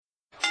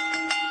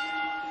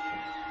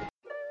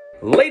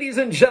Ladies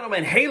and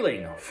gentlemen,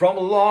 hailing from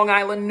Long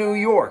Island, New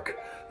York,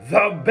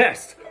 the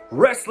best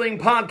wrestling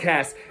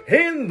podcast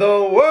in the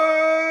world,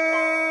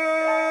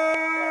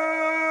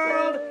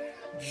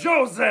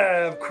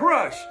 Joseph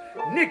Crush,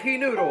 Nikki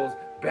Noodles,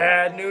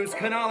 Bad News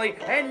Canali,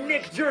 and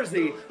Nick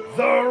Jersey,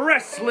 the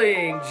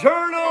Wrestling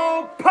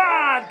Journal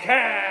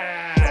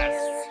Podcast.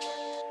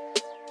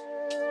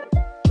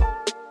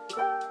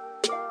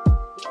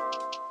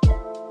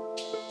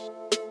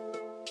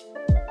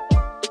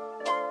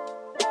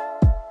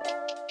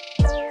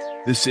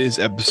 This is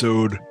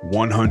episode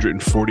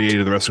 148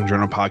 of the Wrestling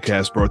Journal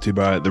Podcast, brought to you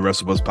by the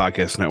WrestleBuzz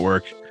Podcast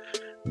Network.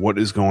 What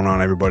is going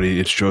on,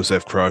 everybody? It's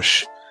Joseph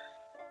Crush.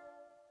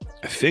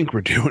 I think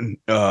we're doing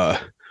a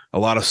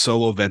lot of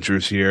solo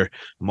ventures here.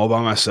 I'm all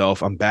by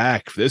myself. I'm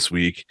back this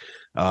week.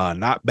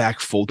 Not back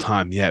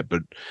full-time yet,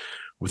 but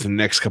within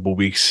the next couple of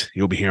weeks,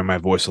 you'll be hearing my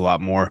voice a lot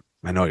more.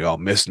 I know y'all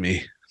missed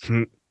me.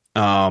 I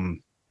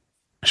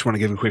just want to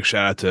give a quick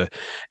shout out to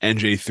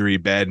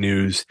NJ3, Bad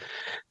News,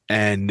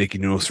 and Nikki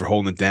Noodles for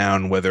holding it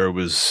down, whether it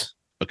was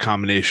a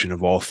combination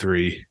of all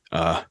three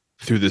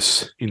through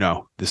this,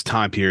 this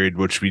time period,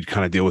 which we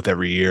kind of deal with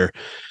every year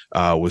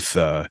with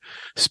my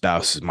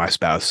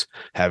spouse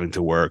having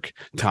to work,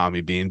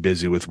 Tommy being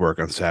busy with work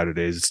on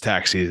Saturdays. It's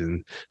tax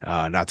season,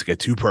 not to get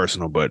too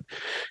personal, but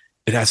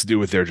it has to do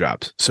with their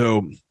jobs.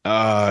 So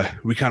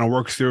we kind of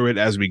work through it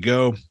as we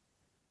go.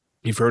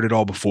 You've heard it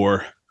all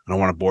before. I don't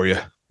want to bore you,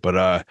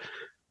 but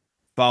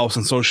follow us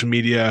on social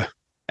media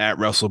at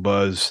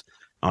WrestleBuzz.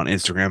 On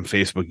Instagram,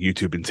 Facebook,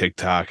 YouTube, and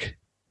TikTok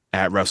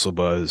at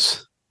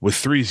WrestleBuzz with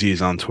 3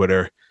 Z's on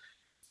Twitter.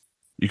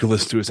 You can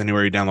listen to us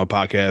anywhere you download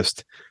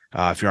podcast.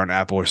 If you're on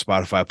Apple or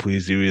Spotify,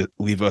 please do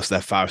leave us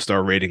that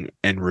 5-star rating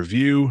and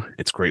review.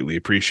 It's greatly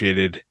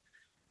appreciated.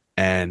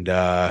 And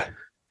if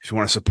you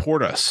want to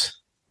support us,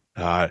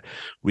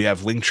 we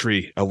have a link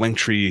tree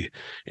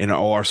in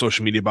all our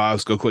social media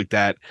bios. Go click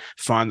that.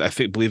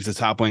 Believe the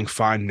top link,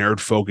 find Nerd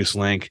Focus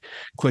link.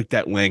 Click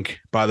that link.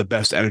 Buy the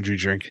best energy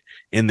drink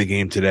in the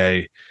game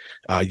today.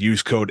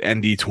 Use code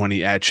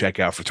ND20 at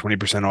checkout for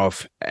 20%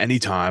 off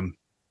anytime.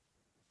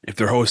 If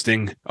they're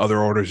hosting other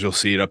orders, you'll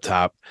see it up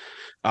top.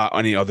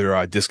 Any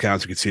other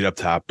discounts, you can see it up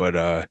top. But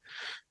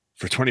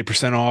for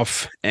 20%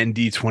 off,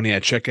 ND20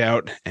 at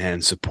checkout,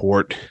 and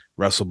support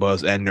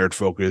WrestleBuzz and Nerd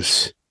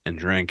Focus and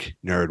drink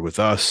nerd with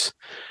us.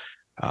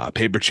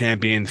 Paper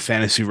Champion,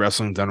 fantasy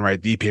wrestling done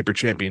right,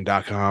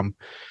 thepaperchampion.com.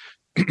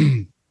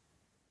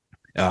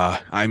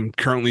 I'm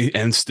currently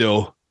and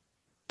still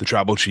the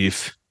tribal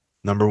chief,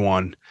 number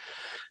 1.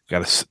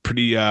 Got a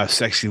pretty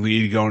sexy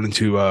lead going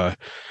into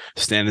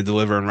Stand and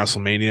Deliver in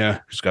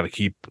WrestleMania. Just got to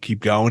keep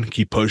going,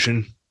 keep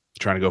pushing,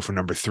 trying to go for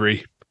number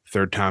 3,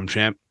 third-time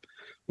champ.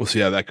 We'll see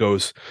how that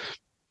goes.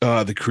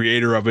 The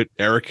creator of it,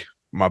 Eric,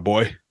 my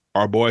boy,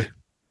 our boy,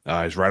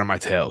 he's right on my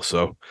tail,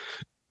 so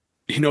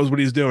he knows what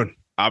he's doing.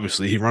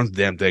 Obviously, he runs the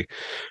damn thing.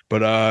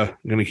 But I'm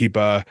gonna keep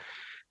my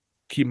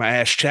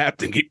ass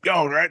chapped and keep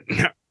going, right?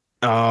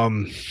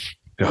 Oh,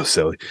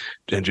 silly.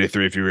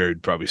 NJ3, if you were,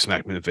 you'd probably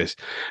smack me in the face.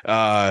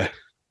 And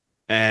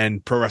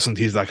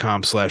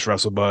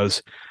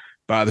ProWrestlingTees.com/WrestleBuzz.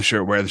 Buy the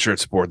shirt, wear the shirt,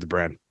 support the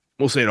brand.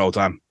 We'll say it all the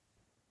time.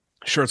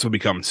 Shirts will be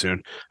coming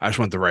soon. I just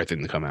want the right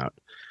thing to come out.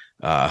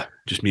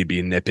 Just me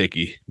being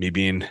nitpicky, me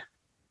being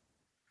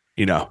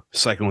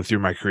cycling through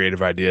my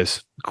creative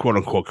ideas, quote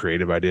unquote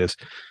creative ideas.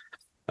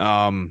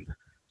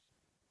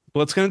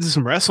 Let's get into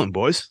some wrestling,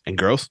 boys and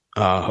girls.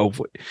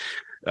 Hopefully.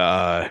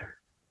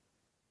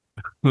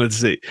 Let's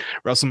see.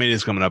 WrestleMania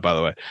is coming up, by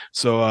the way.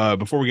 So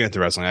before we get into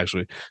wrestling,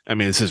 actually,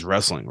 this is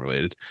wrestling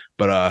related,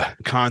 but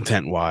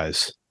content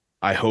wise,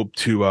 I hope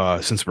to,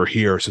 since we're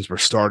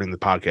starting the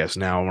podcast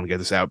now, I want to get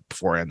this out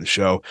before I end the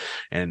show,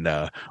 and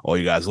all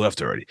you guys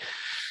left already.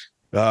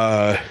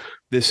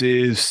 This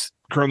is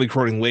currently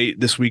recording late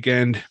this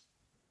weekend.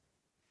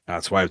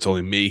 That's why it's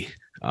only me.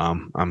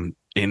 I'm an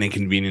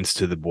inconvenience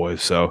to the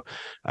boys, so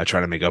I try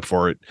to make up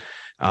for it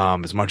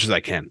as much as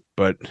I can.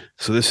 But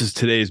so this is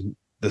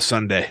the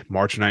Sunday,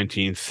 March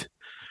 19th.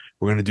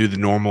 We're going to do the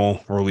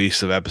normal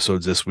release of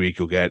episodes this week.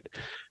 You'll get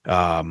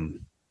the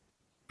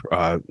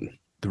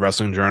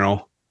Wrestling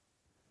Journal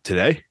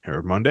today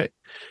or Monday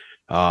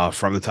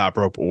from the Top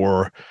Rope,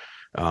 or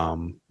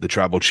the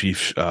Tribal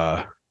Chief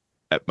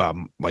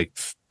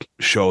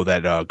show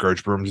that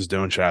Gerge Brooms is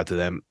doing. Shout out to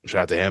them.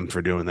 Shout out to him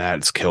for doing that.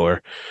 It's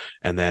killer.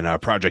 And then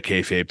Project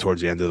Kayfabe towards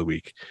the end of the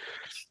week.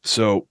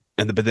 So,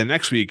 but then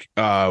next week,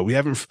 I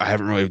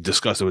haven't really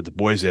discussed it with the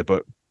boys yet,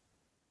 but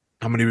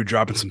I'm going to be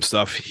dropping some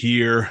stuff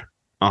here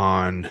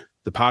on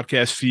the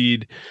podcast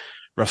feed,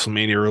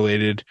 WrestleMania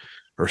related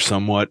or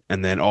somewhat.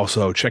 And then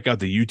also check out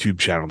the YouTube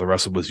channel, the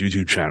WrestleBuzz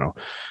YouTube channel.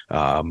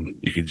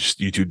 You can just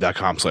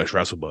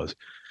youtube.com/WrestleBuzz.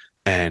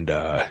 And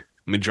I'm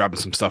gonna be dropping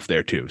some stuff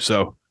there too.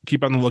 So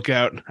keep on the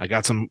lookout. I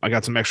got some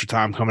extra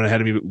time coming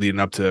ahead of me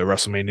leading up to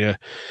WrestleMania,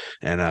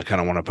 and I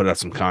kind of want to put out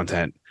some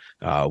content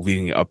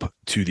leading up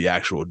to the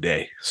actual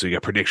day. So you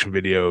got prediction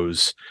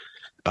videos,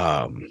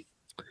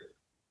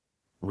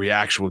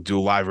 we'll do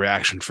a live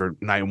reaction for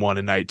night 1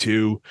 and night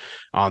 2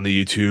 on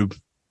the YouTube.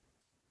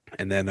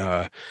 And then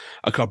a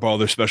couple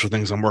other special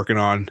things I'm working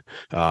on.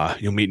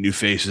 You'll meet new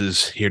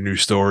faces, hear new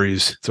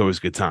stories. It's always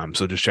a good time.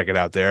 So just check it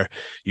out there.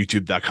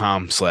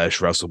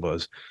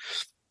 YouTube.com/WrestleBuzz.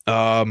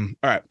 All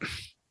right.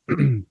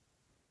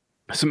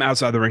 Some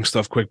outside the ring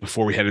stuff quick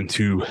before we head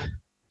into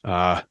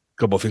a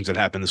couple of things that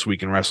happened this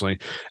week in wrestling.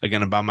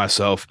 Again, about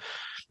myself,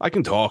 I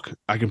can talk.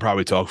 I can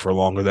probably talk for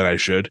longer than I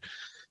should.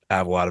 I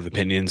have a lot of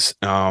opinions,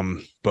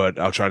 but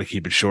I'll try to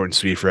keep it short and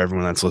sweet for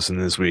everyone that's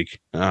listening this week.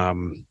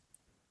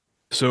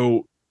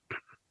 So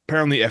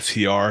apparently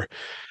FTR,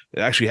 it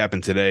actually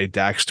happened today.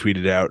 Dax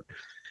tweeted out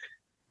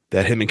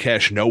that him and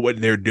Cash know what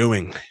they're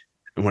doing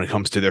when it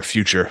comes to their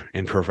future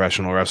in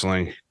professional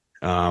wrestling.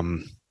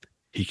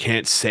 He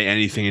can't say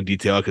anything in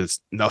detail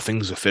because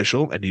nothing's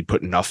official, and he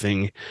put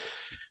nothing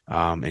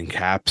in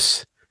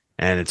caps,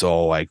 and it's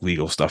all like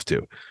legal stuff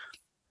too.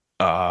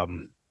 But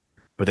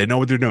they know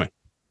what they're doing.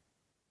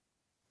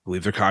 I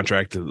believe their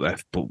contract, I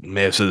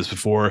may have said this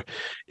before,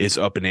 is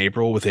up in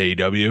April with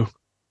AEW.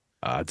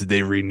 Did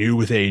they renew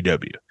with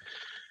AEW?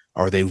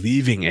 Are they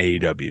leaving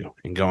AEW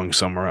and going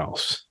somewhere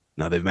else?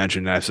 Now, they've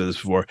mentioned, I've said this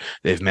before,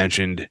 they've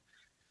mentioned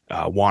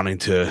wanting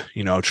to,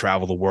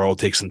 travel the world,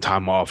 take some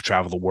time off,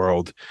 travel the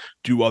world,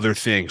 do other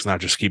things,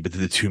 not just keep it to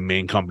the two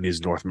main companies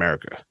in North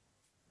America.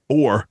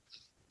 Or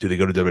do they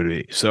go to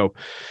WWE? So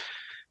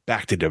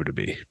back to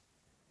WWE,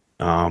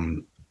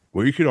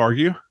 where you could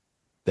argue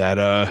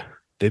that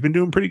they've been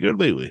doing pretty good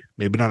lately.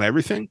 Maybe not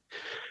everything,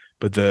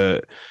 but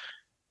the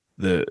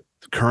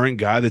current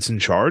guy that's in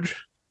charge,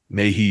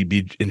 may he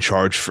be in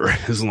charge for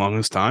as long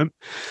as time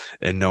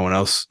and no one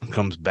else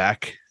comes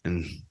back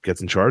and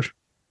gets in charge.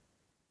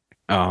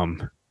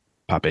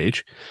 Pop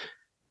H,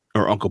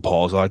 or Uncle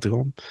Paul, as I like to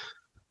call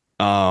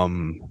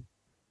him.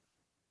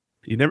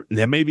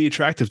 That may be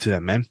attractive to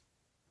them, man.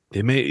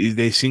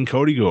 They've seen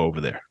Cody go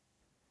over there.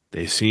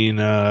 They've seen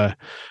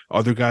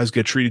other guys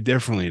get treated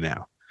differently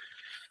now.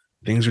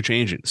 Things are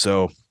changing.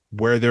 So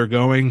where they're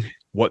going,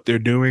 what they're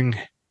doing,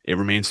 it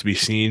remains to be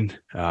seen.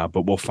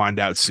 But we'll find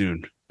out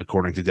soon,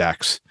 according to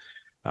Dax.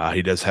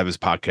 He does have his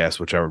podcast,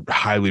 which I would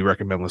highly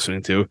recommend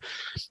listening to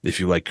if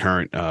you like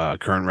current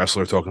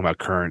wrestler talking about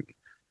current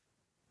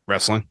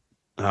wrestling.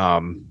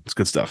 It's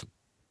good stuff.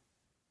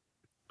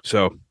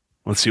 So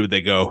let's see what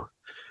they go,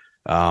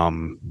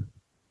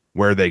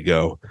 where they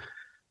go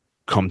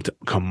come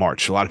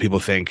March. A lot of people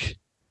think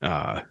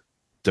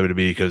WWE,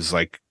 because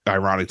like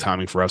ironic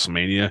timing for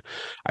WrestleMania.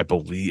 I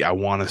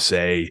want to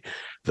say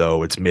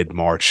though it's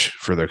mid-March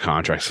for their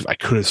contracts. I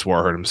could have swore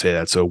I heard him say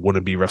that. So it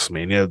wouldn't be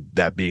WrestleMania,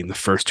 that being the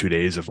first 2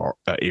 days of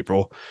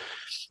April.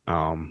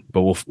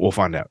 But we'll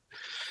find out.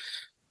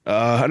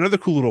 Another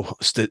cool little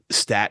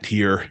stat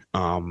here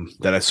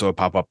that I saw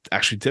pop up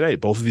actually today.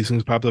 Both of these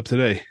things popped up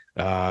today.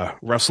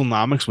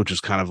 WrestleNomics, which is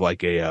kind of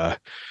like an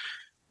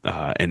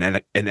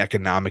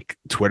economic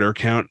Twitter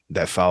account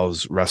that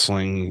follows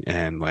wrestling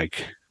and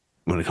like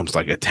when it comes to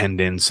like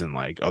attendance and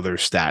like other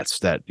stats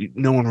that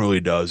no one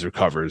really does or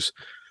covers.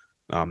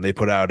 They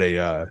put out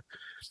a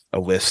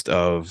list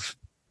of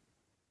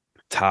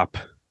top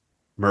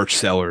merch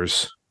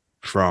sellers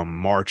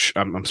from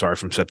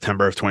from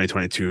September of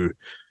 2022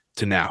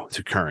 to now,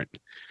 to current.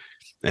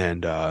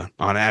 And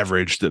on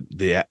average,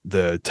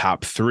 the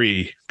top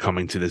three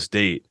coming to this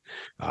date,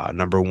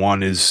 number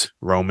one is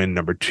Roman,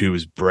 number two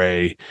is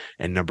Bray,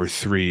 and number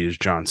three is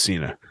John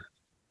Cena.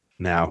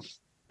 Now,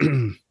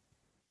 a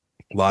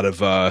lot of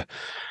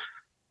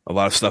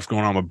stuff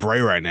going on with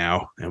Bray right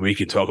now, and we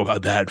can talk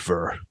about that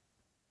for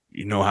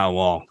how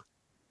long.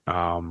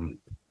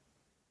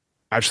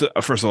 Actually,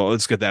 first of all,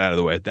 let's get that out of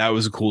the way. That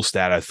was a cool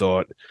stat, I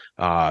thought.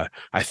 I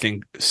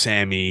think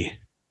Sammy,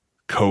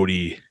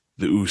 Cody,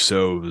 the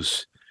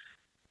Usos,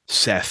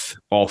 Seth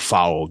all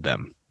followed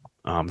them.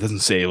 It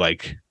doesn't say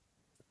like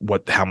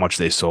how much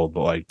they sold,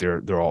 but like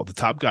they're all the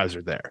top guys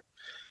are there.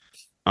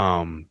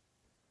 The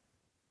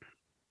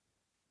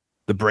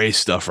Bray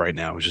stuff right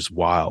now is just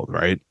wild,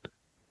 right?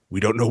 We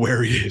don't know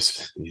where he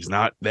is. He's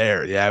not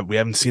there. Yeah, we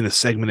haven't seen a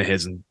segment of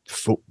his in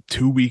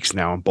 2 weeks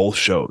now on both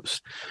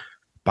shows.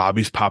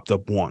 Bobby's popped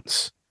up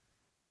once.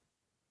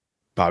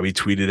 Bobby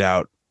tweeted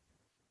out,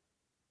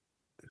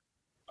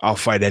 "I'll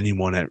fight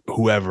anyone at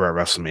whoever at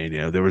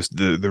WrestleMania." There was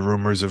the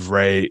rumors of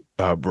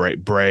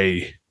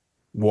Bray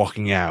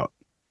walking out.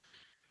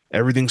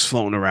 Everything's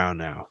floating around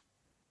now.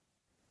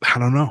 I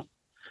don't know.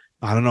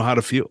 I don't know how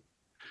to feel.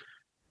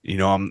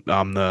 I'm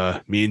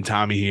me and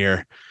Tommy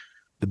here,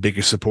 the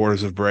biggest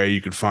supporters of Bray you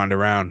could find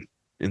around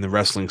in the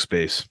wrestling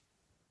space.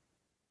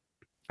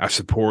 I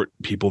support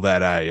people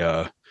that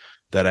I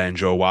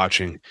enjoy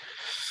watching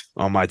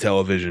on my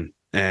television,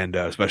 and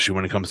especially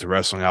when it comes to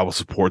wrestling, I will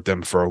support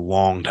them for a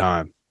long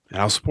time.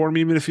 And I'll support him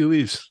even if he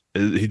leaves.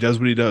 He does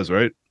what he does,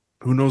 right?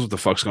 Who knows what the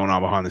fuck's going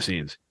on behind the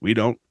scenes? We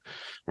don't.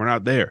 We're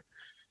not there.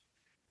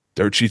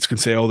 Dirt sheets can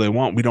say all they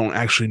want. We don't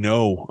actually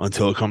know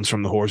until it comes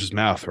from the horse's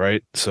mouth,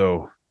 right?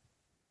 So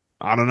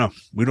I don't know.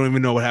 We don't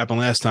even know what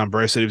happened last time.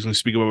 Bray said he was going to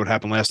speak about what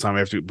happened last time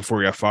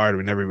before he got fired.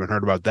 We never even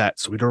heard about that.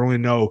 So we don't really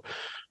know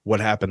what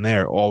happened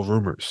there. All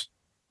rumors.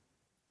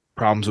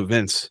 Problems with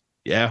Vince.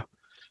 Yeah.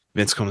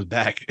 Vince comes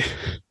back.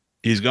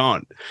 He's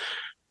gone.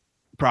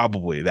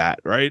 Probably that,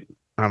 right?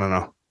 I don't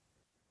know.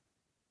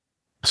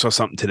 I saw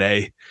something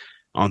today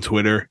on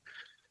Twitter.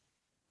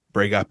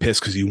 Bray got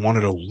pissed because he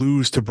wanted to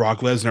lose to Brock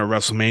Lesnar at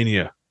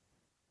WrestleMania.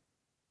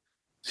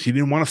 He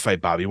didn't want to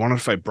fight Bobby. He wanted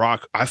to fight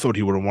Brock. I thought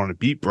he would have wanted to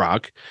beat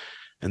Brock.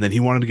 And then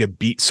he wanted to get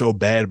beat so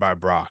bad by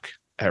Brock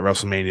at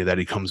WrestleMania that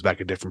he comes back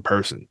a different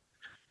person.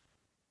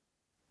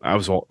 I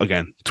was all,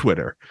 again,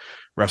 Twitter.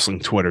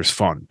 Wrestling Twitter's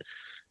fun.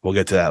 We'll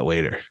get to that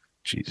later.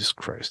 Jesus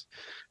Christ.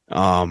 But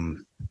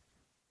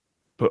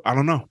I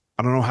don't know.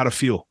 I don't know how to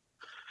feel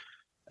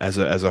as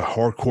a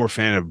hardcore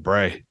fan of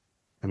Bray.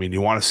 I mean, you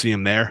want to see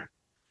him there.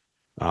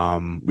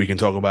 We can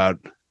talk about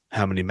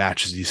how many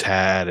matches he's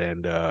had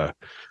and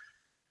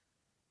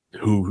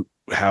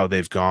how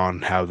they've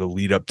gone, how the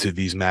lead up to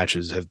these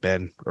matches have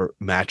been, or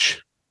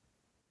match.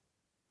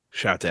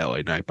 Shout out to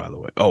LA Knight, by the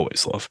way.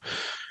 Always love.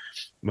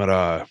 But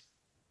I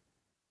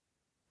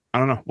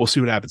don't know. We'll see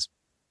what happens.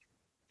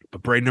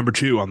 But Bray number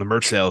 2 on the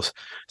merch sales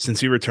since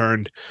he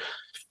returned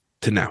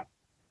to now.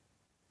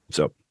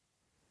 So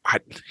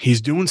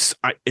he's doing,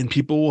 and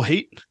people will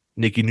hate.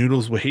 Nikki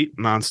Noodles will hate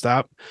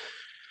nonstop,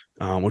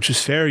 which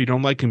is fair. You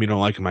don't like him. You don't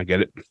like him. I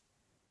get it.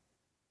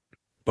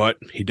 But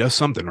he does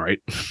something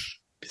right.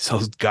 He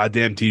sells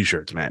goddamn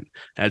t-shirts, man.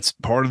 That's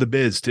part of the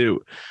biz,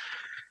 too.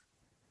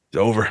 He's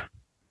over.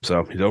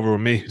 So he's over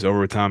with me. He's over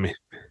with Tommy.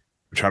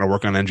 I'm trying to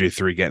work on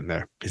NJ3 getting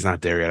there. He's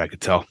not there yet. I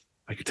could tell.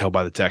 I could tell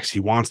by the text. He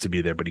wants to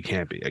be there, but he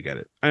can't be. I get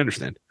it. I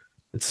understand.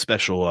 It's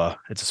special.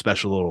 It's a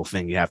special little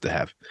thing you have to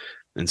have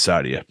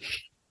inside of you.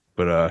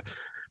 But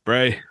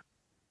Bray, if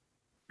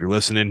you're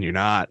listening, you're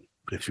not.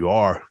 But if you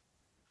are,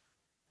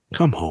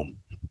 come home.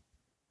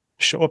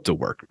 Show up to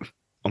work.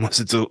 Unless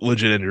it's a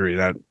legit injury,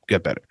 not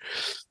get better.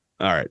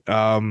 All right.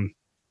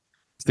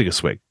 Let's take a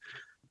swig.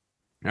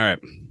 All right.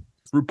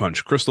 Fruit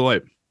punch, Crystal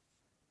Light.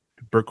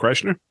 Burt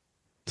Kreischer.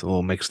 It's a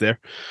little mix there.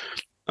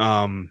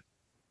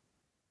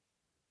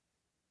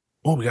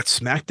 We got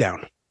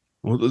SmackDown.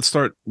 Well, let's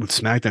start with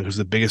SmackDown because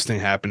the biggest thing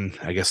happened,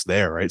 I guess,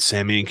 there, right?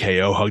 Sammy and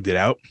KO hugged it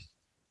out.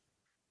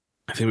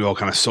 I think we all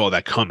kind of saw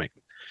that coming.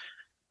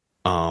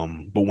 But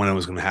when it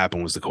was going to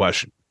happen was the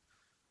question.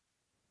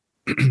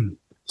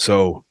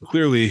 So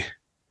clearly,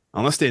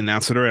 unless they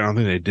announced it already, I don't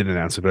think they did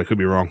announce it, but I could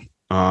be wrong.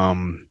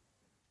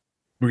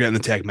 We're getting the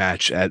tag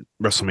match at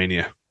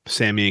WrestleMania.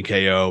 Sammy and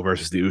KO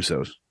versus the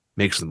Usos.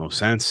 Makes the most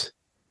sense.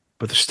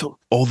 But there's still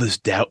all this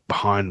doubt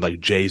behind like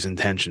Jay's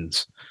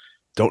intentions.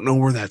 Don't know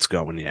where that's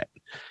going yet.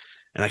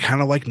 And I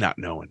kind of like not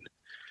knowing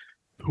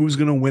who's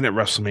going to win at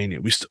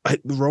WrestleMania.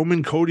 The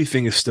Roman Cody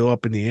thing is still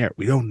up in the air.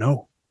 We don't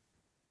know.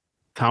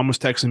 Tom was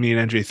texting me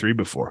and NJ3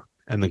 before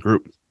and the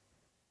group.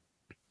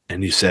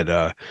 And he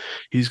said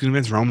he's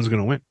convinced Roman's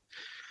going to win.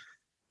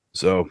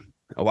 So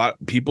a lot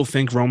of people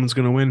think Roman's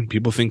going to win.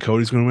 People think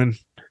Cody's going to win.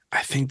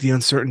 I think the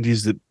uncertainty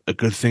is a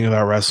good thing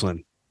about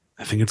wrestling.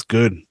 I think it's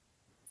good.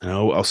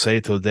 I'll say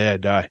it till the day I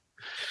die.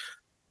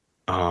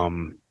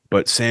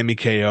 But Sammy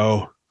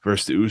KO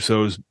versus the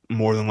Usos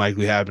more than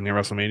likely happening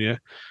at WrestleMania.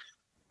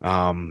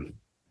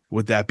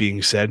 With that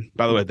being said,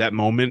 by the way, at that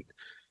moment,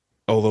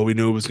 although we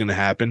knew it was going to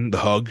happen, the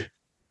hug,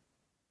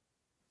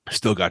 I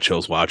still got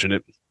chills watching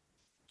it.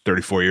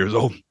 34 years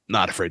old,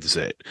 not afraid to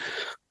say it.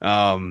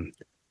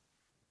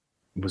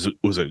 It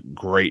was a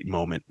great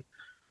moment.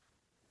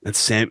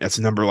 That's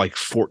number like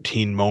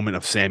 14 moment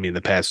of Sammy in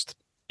the past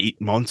 8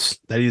 months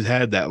that he's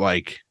had. That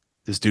like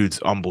this dude's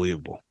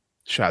unbelievable.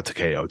 Shout out to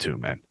KO too,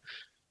 man.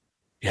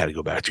 You had to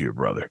go back to your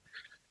brother.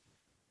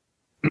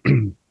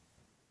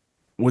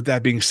 With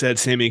that being said,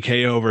 Sammy and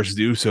KO versus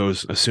the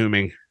Usos,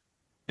 assuming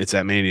it's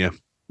at Mania,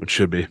 which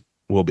should be,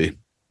 will be.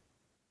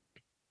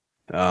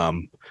 A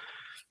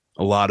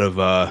lot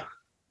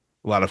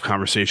of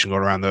conversation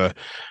going around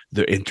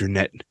the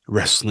internet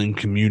wrestling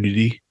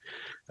community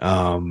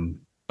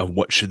of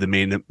what should the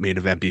main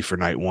event be for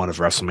night 1 of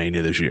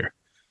WrestleMania this year.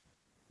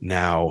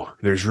 Now,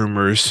 there's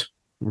rumors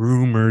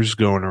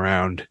going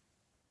around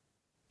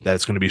that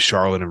it's going to be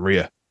Charlotte and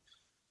Rhea.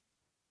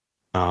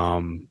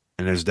 And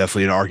there's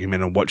definitely an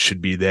argument on what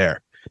should be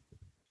there.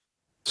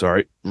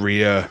 Sorry,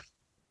 Rhea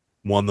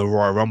won the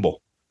Royal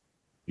Rumble.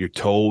 You're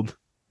told,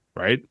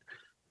 right?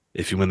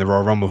 If you win the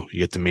Royal Rumble, you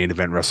get the main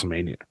event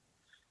WrestleMania.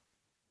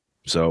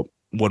 So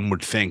one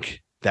would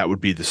think that would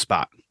be the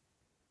spot.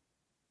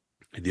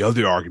 And the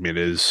other argument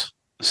is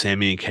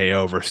Sammy and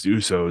KO versus the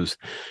Usos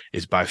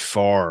is by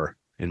far,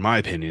 in my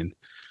opinion,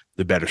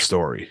 the better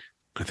story.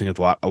 I think it's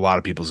a lot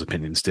of people's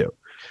opinions too.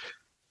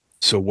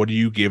 So what do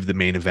you give the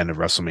main event of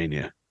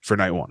WrestleMania for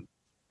night 1?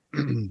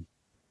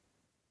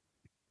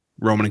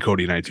 Roman and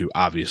Cody night 2,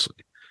 obviously.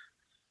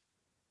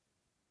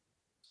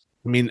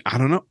 I mean, I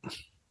don't know.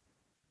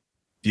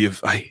 We've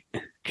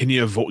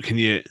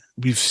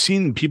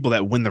seen people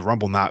that win the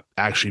Rumble not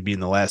actually be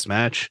in the last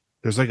match.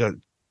 There's like a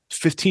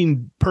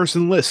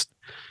 15-person list.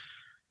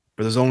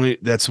 But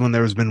that's when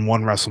there's been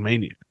one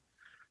WrestleMania.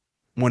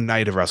 One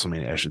night of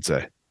WrestleMania, I should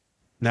say.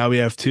 Now we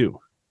have 2.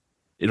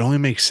 It only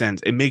makes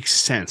sense. It makes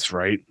sense,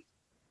 right?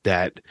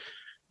 That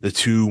the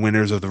 2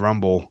 winners of the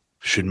Rumble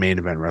should main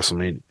event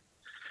WrestleMania.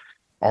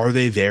 Are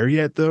they there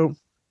yet, though?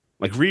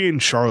 Like Rhea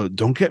and Charlotte,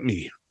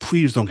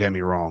 please don't get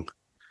me wrong.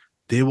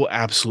 They will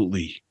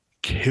absolutely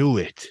kill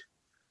it.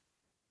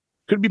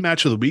 Could be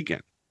match of the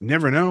weekend. You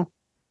never know.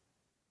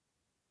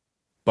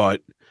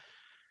 But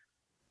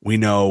we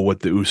know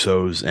what the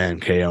Usos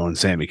and KO and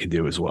Sammy can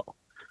do as well.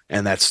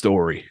 And that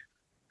story,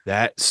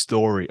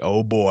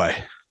 oh boy,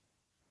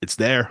 it's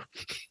there.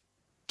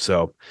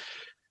 So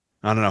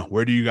I don't know.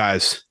 What do you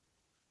guys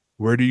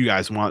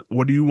want?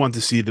 What do you want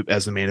to see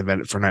as the main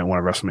event for night one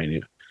of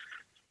WrestleMania?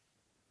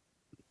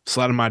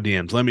 Slide in my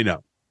DMs. Let me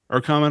know. Or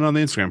comment on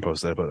the Instagram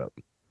post that I put up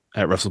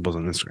at WrestleBuzz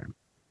on Instagram.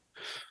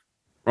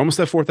 We're almost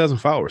at 4,000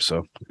 followers.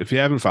 So if you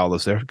haven't followed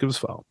us there, give us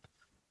a follow.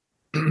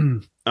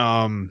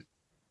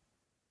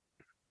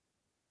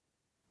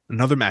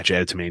 Another match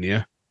added to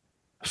Mania.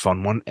 A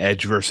fun one.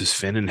 Edge versus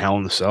Finn in Hell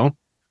in the Cell.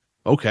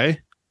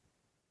 Okay.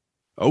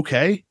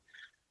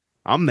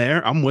 I'm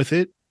there. I'm with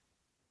it.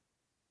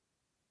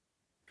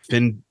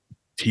 Finn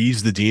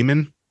teased the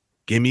demon.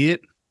 Give me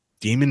it.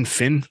 Demon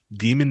Finn.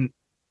 Demon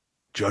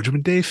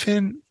Judgment Day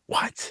Finn.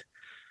 What?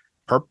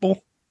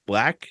 Purple?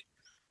 Black?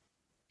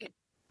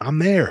 I'm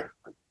there.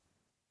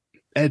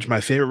 Edge,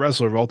 my favorite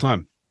wrestler of all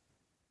time.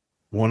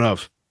 One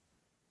of.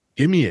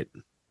 Give me it.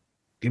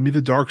 Give me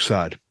the dark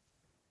side.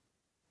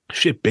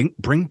 Shit,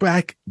 bring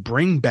back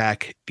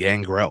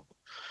Gangrel.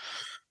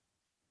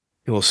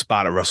 A little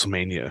spot at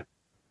WrestleMania.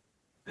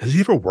 Has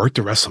he ever worked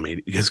a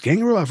WrestleMania? Has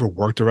Gangrel ever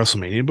worked a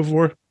WrestleMania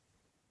before?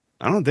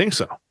 I don't think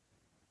so.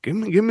 Give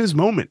him his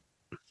moment.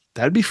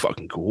 That'd be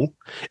fucking cool.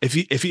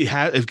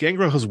 If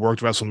Gangrel has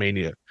worked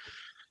WrestleMania,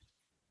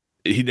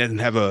 he didn't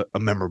have a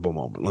memorable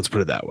moment. Let's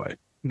put it that way.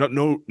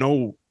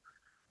 No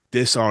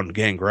diss on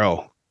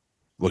Gangrel.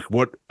 Look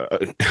what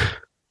a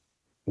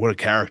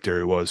character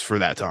he was for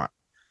that time.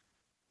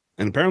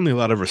 And apparently a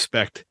lot of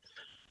respect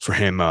for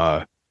him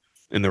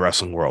in the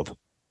wrestling world.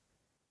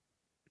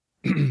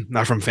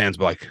 Not from fans,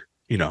 but like,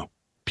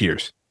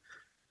 peers.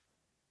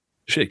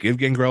 Shit, give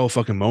Gangrel a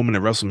fucking moment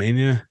at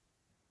WrestleMania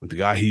with the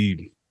guy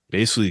he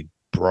basically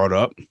brought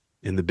up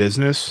in the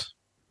business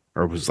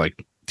or was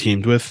like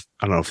teamed with.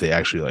 I don't know if they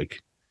actually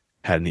like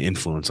had any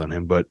influence on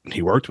him, but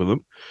he worked with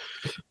him.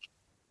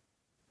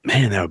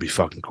 Man, that would be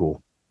fucking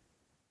cool.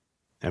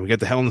 And we get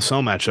the Hell in the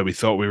Cell match that we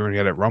thought we were going to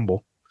get at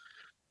Rumble.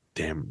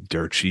 Damn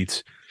dirt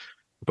sheets.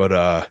 But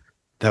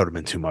that would have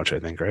been too much, I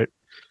think, right?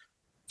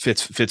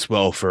 Fits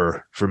well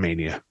for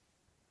Mania.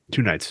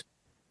 2 nights.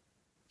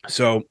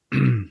 So, I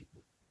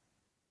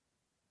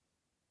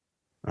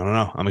don't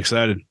know. I'm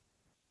excited.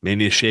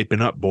 Mania's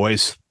shaping up,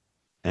 boys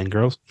and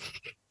girls.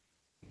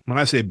 When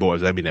I say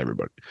boys, I mean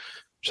everybody.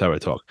 That's how I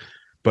talk.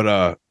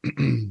 But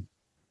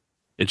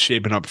it's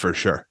shaping up for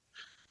sure.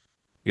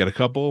 You got a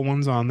couple of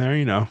ones on there,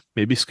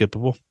 maybe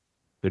skippable.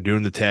 They're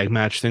doing the tag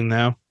match thing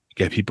now.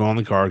 Get people on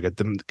the card, get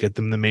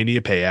them the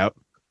Mania payout.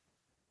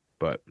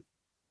 But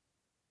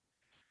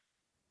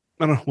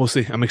I don't know. We'll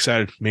see. I'm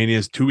excited. Mania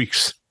is 2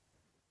 weeks.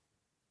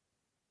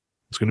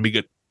 It's going to be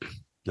good.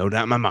 No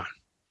doubt in my mind.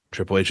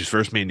 Triple H's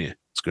first Mania.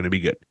 It's going to be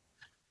good.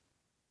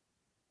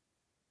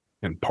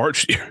 And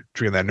parched here,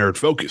 drinking that nerd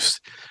focus.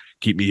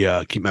 Keep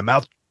my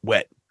mouth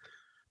wet,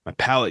 my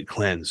palate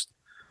cleansed,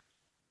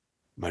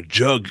 my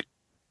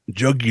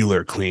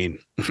jugular clean.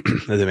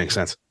 That doesn't make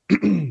sense.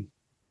 All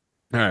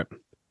right.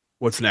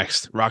 What's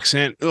next?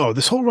 Roxanne. Oh,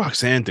 this whole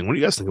Roxanne thing. What do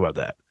you guys think about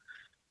that?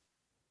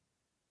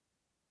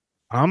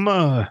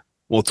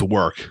 Well, to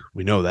work.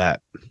 We know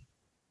that.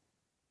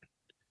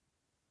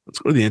 Let's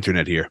go to the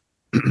internet here.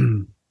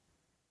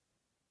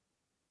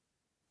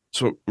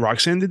 So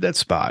Roxanne did that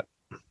spot.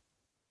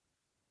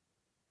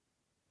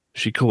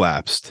 She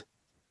collapsed.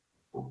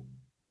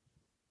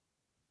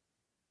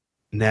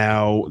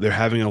 Now they're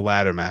having a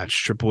ladder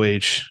match.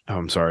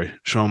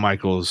 Shawn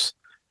Michaels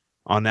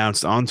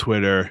announced on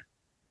Twitter,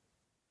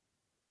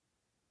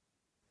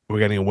 we're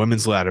getting a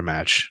women's ladder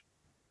match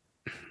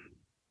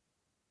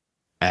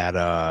at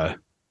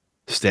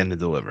Stand and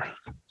Deliver.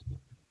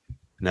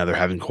 Now they're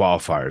having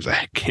qualifiers.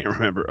 I can't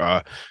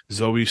remember.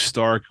 Zoe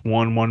Stark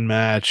won one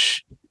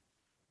match.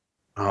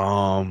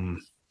 Damn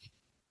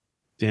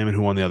it,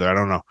 who won the other? I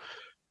don't know.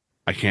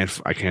 I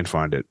can't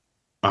find it.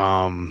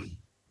 Well,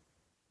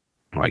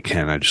 I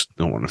can. I just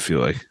don't want to feel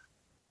like.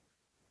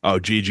 Oh,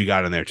 Gigi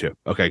got in there too.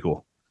 Okay,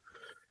 cool.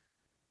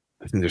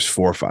 I think there's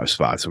 4 or 5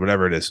 spots or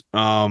whatever it is.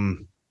 But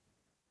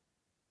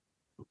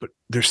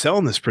they're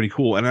selling this pretty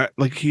cool, and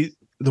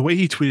the way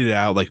he tweeted it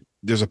out, like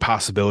there's a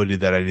possibility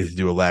that I need to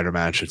do a ladder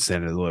match at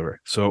Stand and Deliver.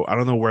 So I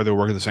don't know where they're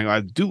working this thing.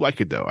 I do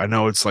like it though. I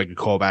know it's like a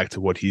callback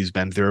to what he's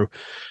been through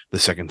the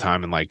second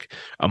time in like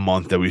a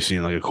month that we've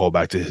seen like a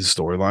callback to his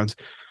storylines.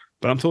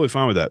 But I'm totally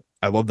fine with that.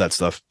 I love that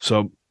stuff.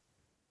 So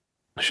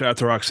shout out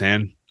to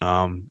Roxanne.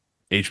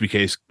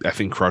 HBK's I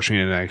think crushing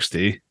it in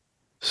NXT.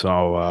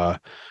 So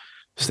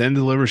Stand and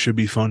Deliver should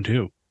be fun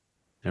too.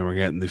 And we're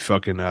getting the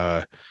fucking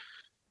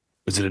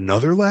is it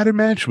another ladder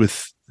match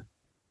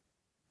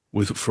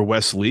for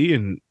Wes Lee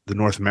and the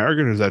North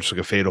American, or is that just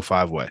like a fatal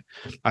 5-way?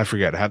 I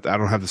forget. I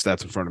don't have the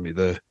stats in front of me,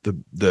 the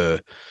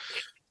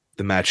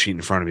match sheet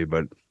in front of me,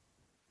 but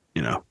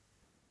you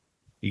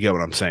get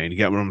what I'm saying. You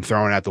get what I'm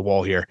throwing at the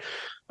wall here.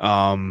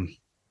 Stand and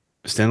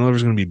deliver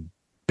is going to be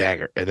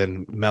bagger. And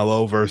then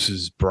Mello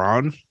versus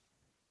Braun.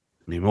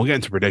 I mean, we'll get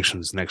into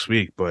predictions next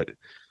week, but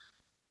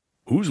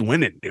who's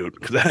winning, dude?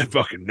 Because I have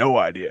fucking no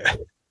idea.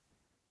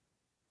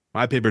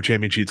 My paper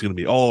champion sheet's going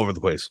to be all over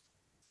the place.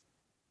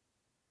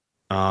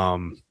 I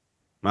don't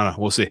know.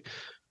 We'll see.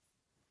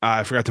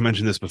 I forgot to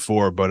mention this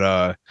before,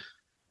 but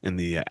in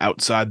the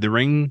outside the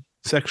ring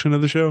section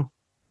of the show,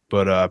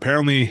 but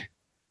apparently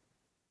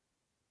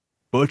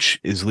Butch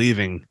is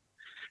leaving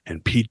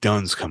and Pete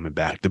Dunne's coming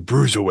back. The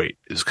Bruiserweight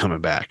is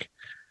coming back.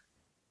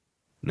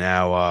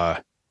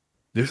 Now,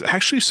 there's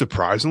actually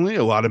surprisingly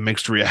a lot of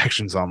mixed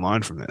reactions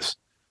online from this.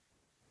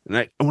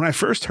 And when I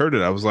first heard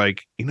it, I was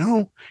like, you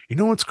know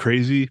what's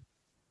crazy?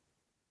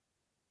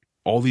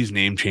 All these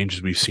name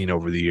changes we've seen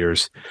over the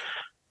years.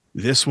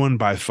 This one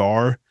by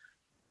far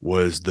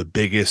was the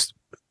biggest.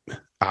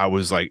 I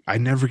was like, I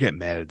never get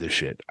mad at this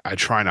shit. I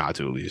try not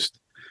to, at least.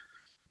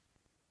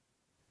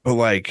 But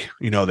like,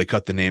 they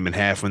cut the name in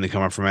half when they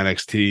come up from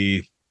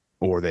NXT,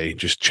 or they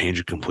just change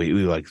it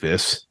completely like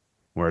this,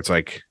 where it's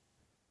like,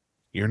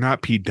 you're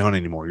not Pete Dunne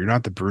anymore. You're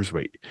not the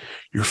Bruiserweight.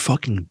 You're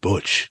fucking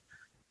Butch.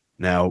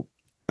 Now,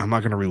 I'm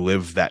not going to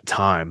relive that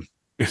time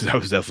because I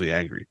was definitely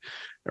angry,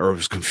 or I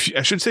was confused.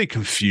 I should say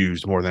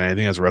confused more than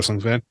anything as a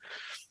wrestling fan.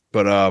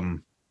 But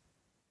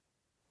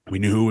we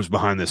knew who was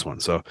behind this one.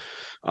 So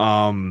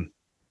for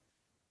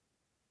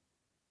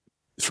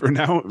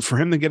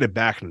him to get it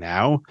back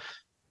now,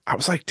 I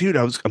was like, dude,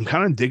 I'm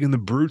kind of digging the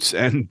Brutes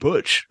and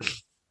Butch.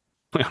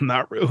 I'm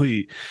not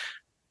really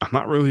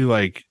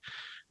like,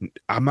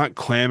 I'm not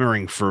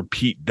clamoring for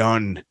Pete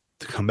Dunne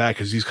to come back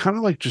because he's kind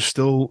of like just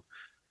still,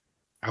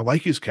 I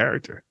like his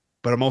character,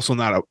 but I'm also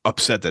not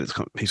upset that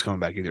he's coming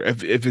back either,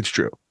 if it's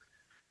true.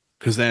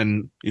 Because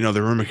then,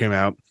 the rumor came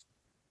out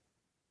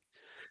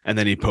and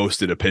then he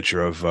posted a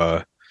picture of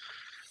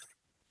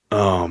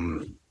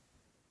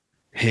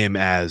him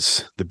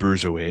as the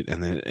Bruiserweight,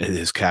 and then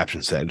his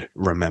caption said,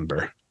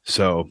 "Remember."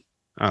 So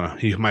I don't know.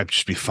 He might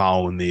just be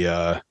following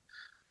the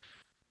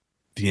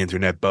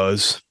internet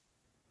buzz,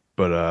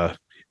 but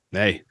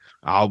hey,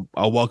 I'll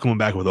welcome him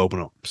back with open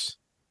arms.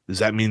 Does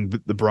that mean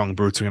the Brawling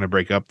Brutes are going to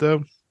break up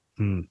though?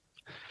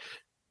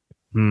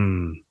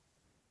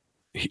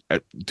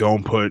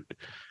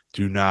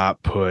 Do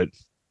not put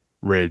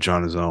Ridge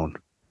on his own.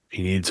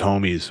 He needs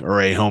homies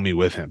or a homie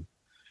with him.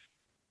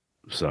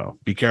 So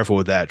be careful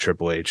with that,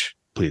 Triple H,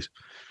 please,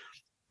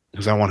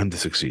 because I want him to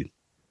succeed.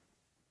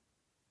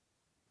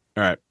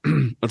 All right,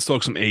 let's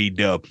talk some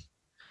AEW.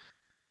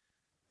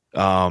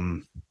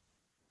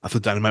 I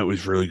thought Dynamite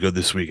was really good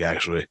this week,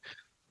 actually,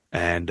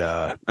 and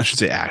I should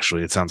say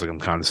actually. It sounds like I'm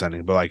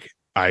condescending, but like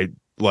I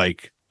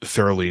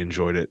thoroughly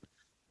enjoyed it,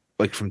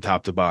 like from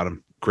top to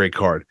bottom. Great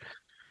card,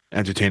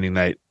 entertaining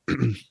night.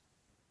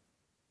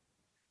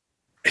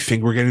 I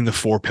think we're getting the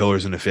 4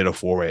 pillars in the Fatal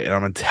 4-Way, and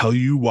I'm going to tell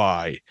you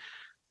why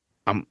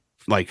I'm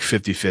like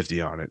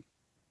 50-50 on it.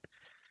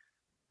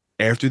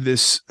 After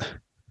this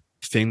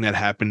thing that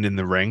happened in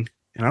the ring,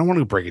 and I don't want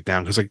to break it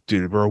down because, like,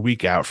 dude, we're a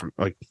week out from,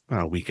 like,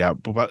 not a week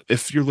out, but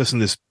if you're listening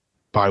to this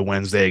by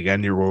Wednesday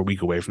again, you're a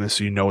week away from this,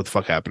 so you know what the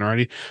fuck happened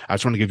already. I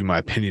just want to give you my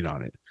opinion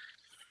on it.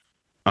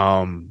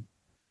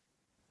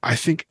 I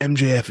think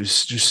MJF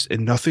is just,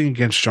 and nothing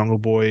against Jungle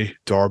Boy,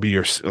 Darby,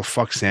 or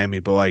fuck Sammy,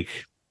 but like,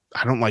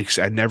 I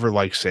never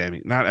liked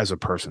Sammy, not as a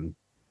person,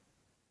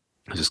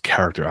 as his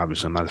character.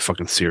 Obviously, I'm not a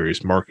fucking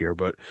serious mark here,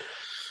 but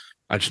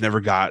I just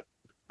never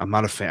I'm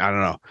not a fan. I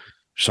don't know,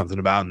 something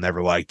about him,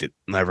 never liked it,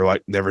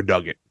 never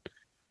dug it.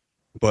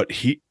 But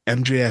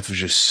MJF is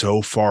just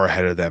so far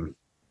ahead of them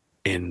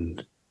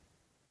in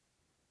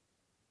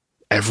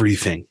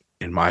everything,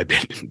 in my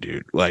opinion,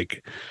 dude.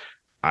 Like,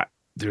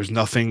 there's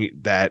nothing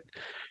that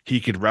he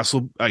could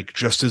wrestle like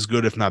just as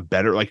good, if not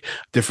better, like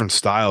different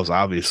styles,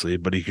 obviously,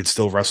 but he could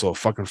still wrestle a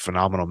fucking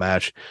phenomenal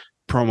match.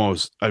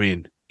 Promos, I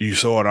mean, you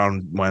saw it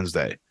on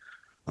Wednesday.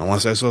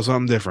 Unless I saw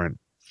something different,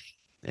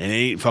 it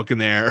ain't fucking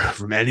there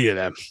from any of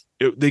them.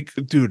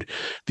 Dude,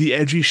 the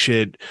edgy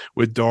shit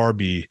with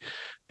Darby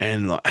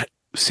and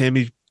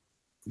Sammy,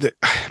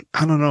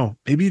 I don't know.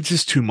 Maybe it's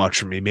just too much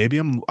for me. Maybe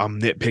I'm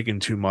nitpicking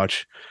too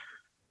much.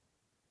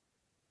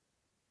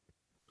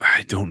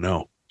 I don't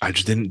know. I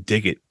just didn't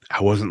dig it.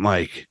 I wasn't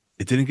like,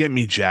 it didn't get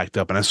me jacked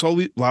up. And I saw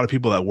a lot of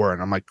people that were,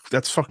 and I'm like,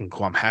 that's fucking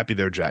cool. I'm happy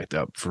they're jacked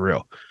up, for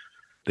real.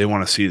 They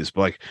want to see this.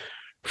 But like,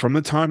 from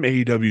the time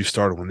AEW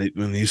started,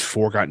 when these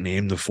 4 got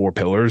named the 4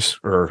 pillars,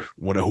 or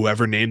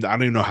whoever named, I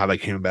don't even know how they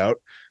came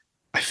about.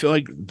 I feel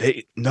like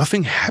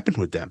nothing happened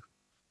with them.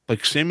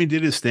 Like, Sammy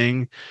did his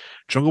thing.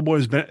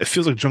 It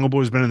feels like Jungle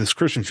Boy's been in this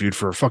Christian feud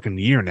for a fucking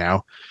year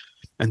now.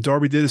 And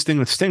Darby did his thing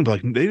with Sting, but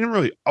like, they didn't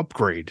really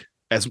upgrade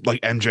as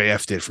like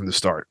MJF did from the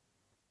start.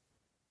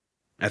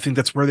 I think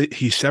that's where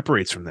he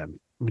separates from them.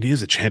 I mean, he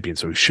is a champion,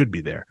 so he should be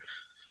there.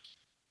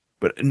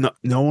 But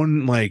no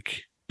one,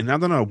 like, and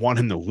not that I want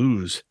him to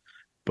lose,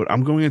 but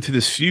I'm going into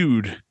this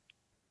feud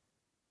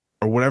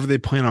or whatever they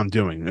plan on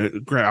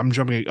doing. I'm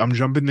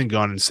jumping the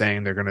gun and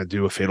saying they're going to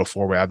do a Fatal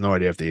 4-Way. I have no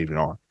idea if they even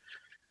are.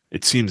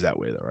 It seems that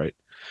way, though, right?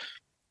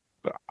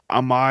 But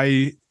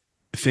my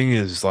thing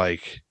is,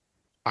 like,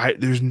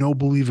 There's no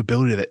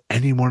believability that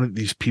any one of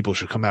these people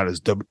should come out as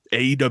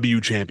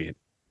AEW champion.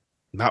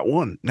 Not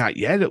one, not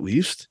yet, at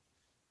least.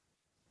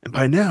 And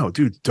by now,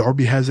 dude,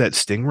 Darby has that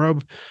sting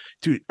rub.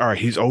 Dude, all right,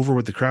 he's over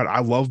with the crowd. I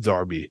love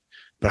Darby,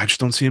 but I just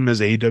don't see him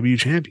as AEW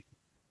champion.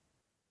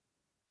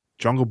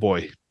 Jungle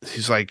Boy,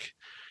 he's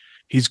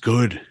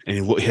good,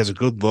 and he has a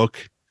good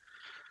look.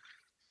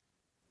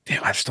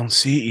 Damn, I just don't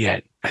see it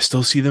yet. I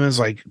still see them as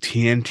like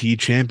TNT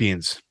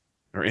champions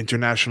or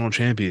international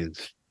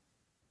champions.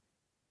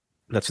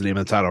 That's the name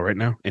of the title right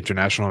now,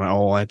 International and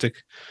All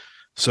Atlantic.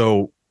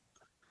 So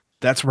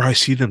that's where I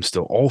see them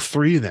still, all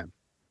three of them.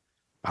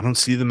 I don't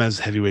see them as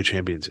heavyweight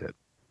champions yet.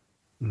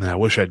 And I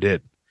wish I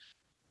did,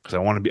 because I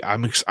want to be. I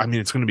mean,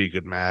 it's going to be a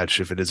good match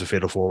if it is a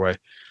fatal 4-way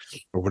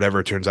or whatever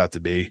it turns out to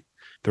be.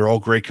 They're all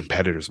great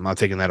competitors. I'm not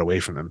taking that away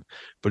from them,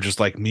 but just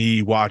like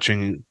me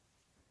watching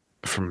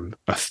from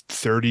a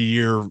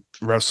 30-year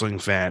wrestling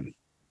fan,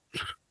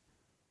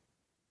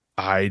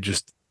 I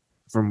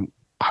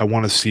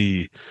want to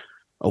see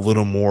a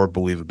little more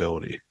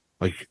believability.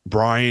 Like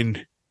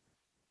Brian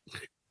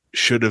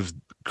could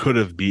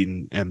have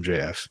beaten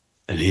MJF,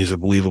 and he's a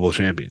believable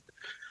champion.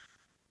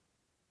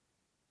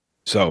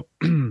 So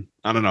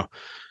I don't know.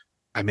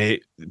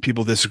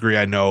 People disagree.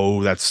 I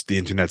know that's the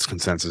internet's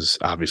consensus.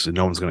 Obviously,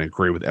 no one's going to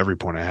agree with every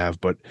point I have,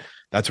 but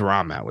that's where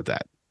I'm at with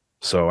that.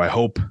 So I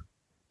hope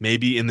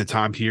maybe in the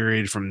time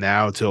period from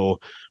now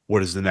till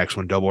what is the next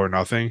one, Double or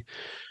Nothing,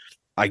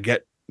 I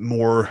get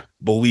more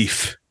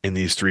belief in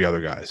these three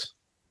other guys,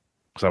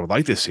 because I would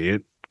like to see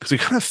it,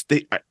 because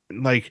they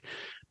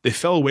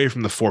fell away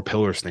from the 4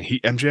 pillars thing.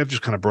 MJF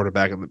just kind of brought it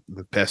back in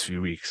the past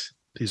few weeks.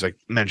 He's like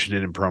mentioned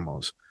it in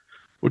promos,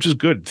 which is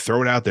good.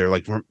 Throw it out there,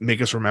 like make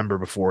us remember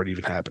before it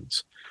even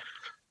happens.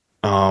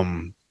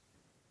 But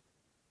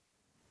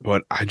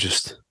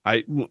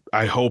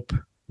I hope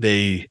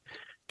they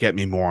get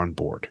me more on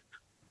board,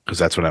 because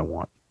that's what I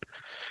want.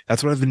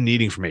 That's what I've been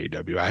needing from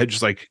AEW. I had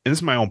just and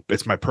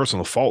it's my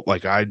personal fault.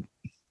 Like, I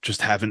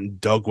just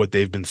haven't dug what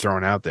they've been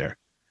throwing out there.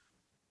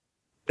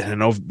 And I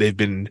know they've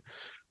been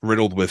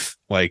riddled with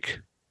like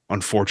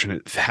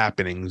unfortunate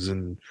happenings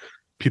and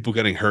people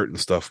getting hurt and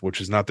stuff, which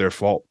is not their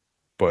fault,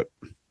 but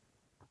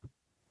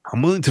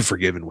I'm willing to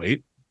forgive and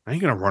wait. I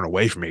ain't going to run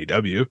away from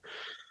AEW,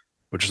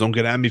 but just don't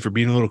get at me for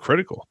being a little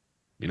critical.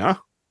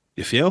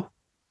 You feel?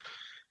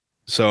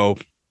 So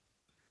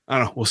I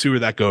don't know. We'll see where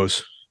that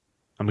goes.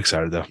 I'm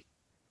excited though.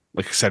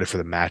 Excited for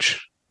the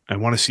match. I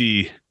want to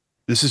see.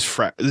 This is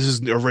fresh. This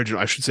is the original.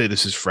 I should say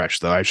this is fresh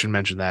though. I should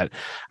mention that.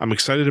 I'm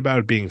excited about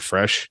it being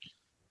fresh,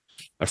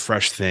 a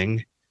fresh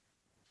thing.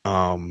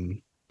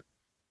 I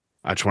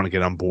just want to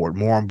get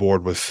more on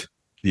board with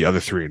the other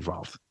three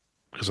involved,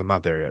 because I'm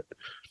not there yet.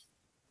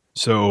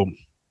 So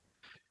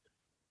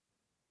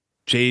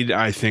Jade,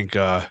 I think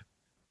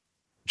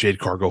Jade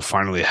Cargill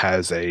finally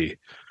has an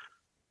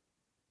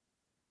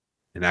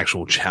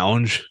actual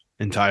challenge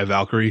in Taya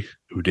Valkyrie,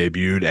 who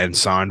debuted and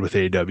signed with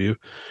AEW,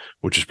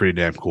 which is pretty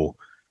damn cool.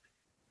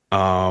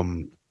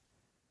 Hey,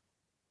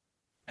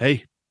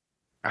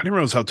 I didn't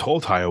realize how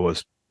tall Taya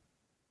was.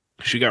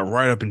 She got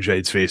right up in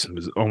Jade's face and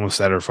was almost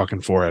at her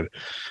fucking forehead.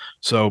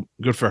 So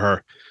good for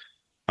her.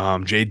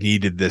 Jade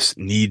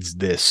needs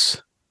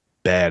this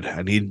bad.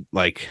 I need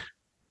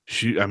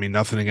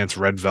nothing against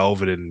Red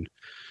Velvet and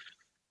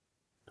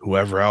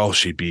whoever else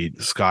she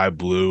beat, Sky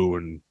Blue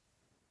and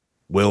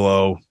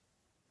Willow,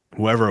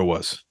 whoever it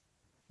was.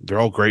 They're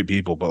all great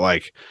people,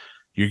 but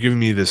you're giving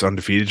me this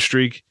undefeated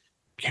streak.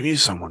 Give me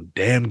someone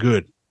damn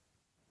good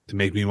to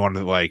make me want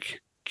to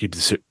keep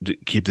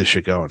this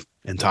shit going.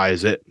 And Ty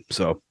is it.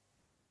 So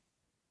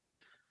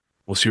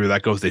we'll see where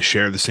that goes. They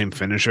share the same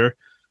finisher,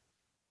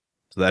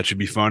 so that should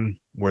be fun.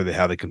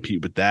 How they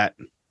compete with that.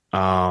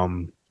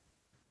 And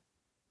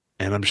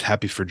I'm just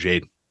happy for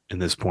Jade in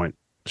this point.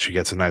 She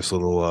gets a nice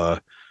little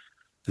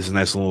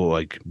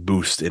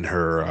boost in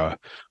her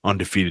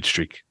undefeated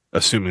streak,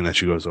 assuming that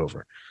she goes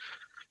over.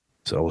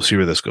 So we'll see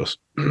where this goes.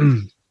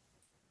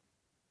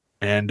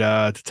 And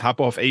to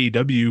top off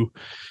AEW,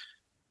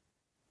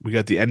 we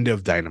got the end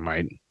of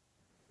Dynamite,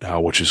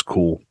 which is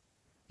cool.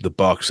 The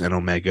Bucks and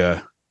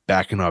Omega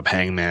backing up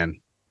Hangman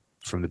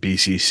from the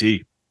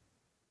BCC,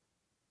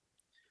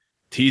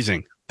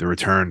 teasing the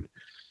return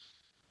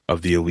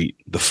of the Elite,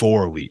 the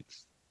 4 Elite,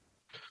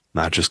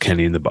 not just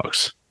Kenny and the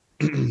Bucks.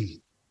 This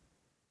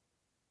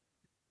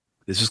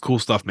is cool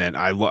stuff, man.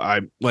 I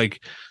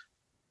like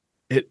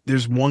it.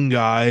 There's one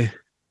guy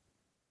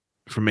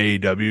from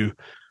AEW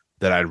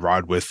that I'd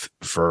ride with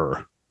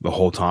for the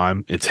whole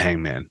time. It's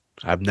Hangman.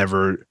 I've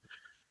never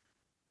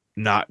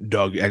not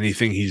dug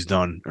anything he's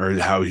done or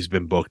how he's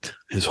been booked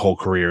his whole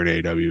career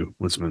in AEW.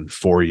 It's been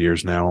 4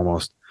 years now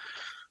almost.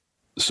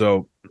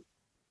 So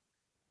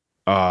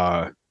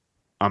I'm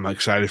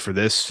excited for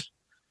this.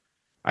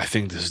 I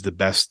think this is the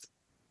best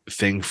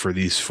thing for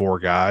these 4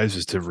 guys,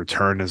 is to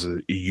return as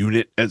a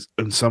unit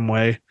in some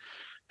way.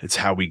 It's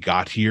how we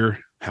got here,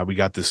 how we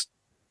got this.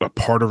 A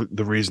part of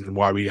the reason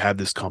why we have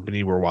this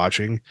company we're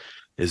watching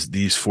is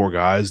these 4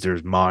 guys.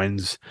 There's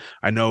minds.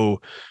 I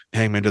know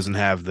Hangman doesn't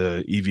have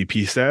the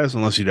EVP status,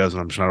 unless he does,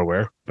 and I'm just not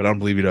aware, but I don't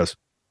believe he does.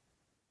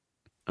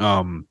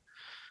 But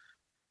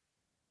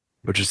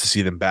just to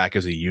see them back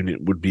as a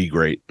unit would be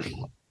great.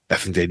 I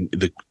think I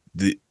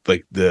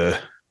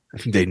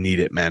think they need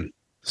it, man.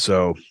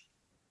 So,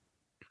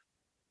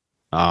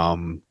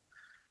 them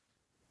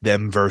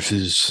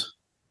versus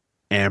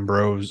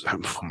Ambrose.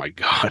 Oh my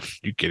God.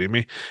 You kidding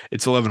me?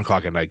 It's 11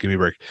 o'clock at night. Give me a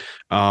break.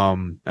 I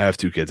have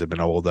two kids. I've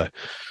been all day.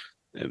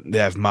 They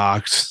have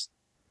Mox,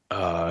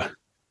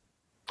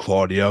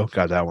 Claudio,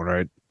 got that one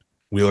right.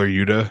 Wheeler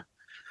Yuta.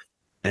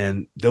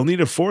 And they'll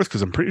need a fourth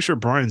because I'm pretty sure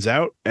Brian's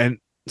out and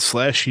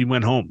 / he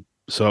went home.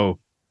 So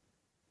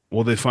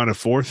will they find a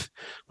fourth?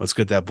 Let's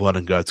get that blood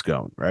and guts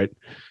going, right?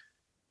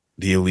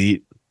 The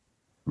Elite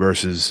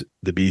versus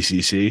the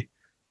BCC.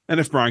 And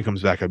if Brian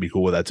comes back, I'd be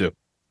cool with that too.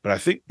 But I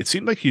think it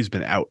seemed like he's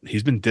been out.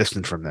 He's been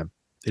distant from them.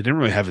 They didn't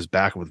really have his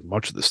back with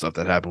much of the stuff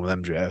that happened with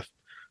MJF,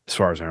 as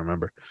far as I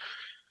remember.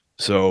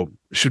 So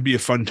it should be a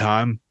fun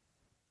time.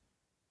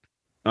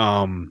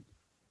 And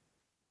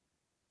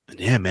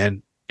yeah,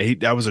 man,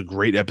 that was a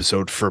great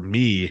episode for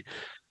me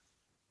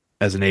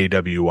as an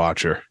AEW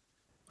watcher.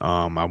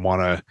 I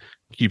want to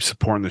keep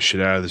supporting the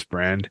shit out of this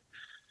brand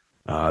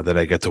that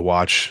I get to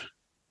watch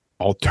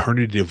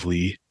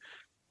alternatively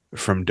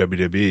from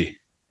WWE.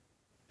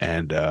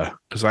 And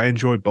because I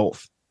enjoy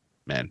both,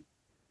 man.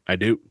 I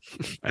do.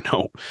 I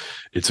know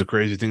it's a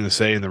crazy thing to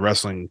say in the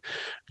wrestling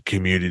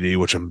community,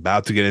 which I'm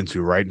about to get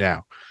into right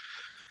now.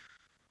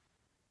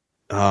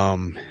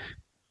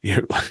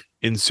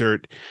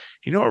 Insert,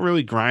 you know what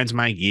really grinds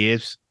my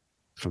gears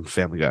from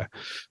Family Guy.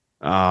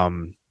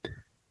 And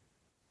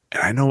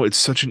I know it's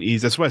such an easy.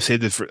 That's why I say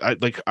this for. I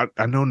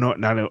know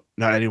not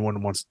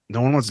anyone wants.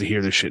 No one wants to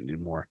hear this shit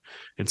anymore.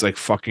 It's like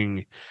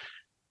fucking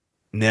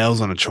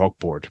nails on a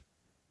chalkboard.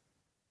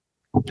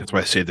 That's why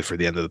I saved it for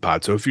the end of the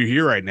pod. So if you're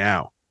here right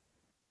now,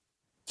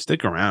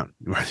 stick around.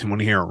 You want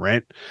to hear a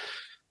rant?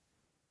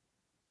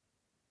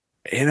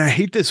 And I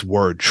hate this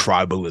word,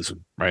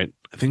 tribalism, right?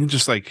 I think it's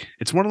just like,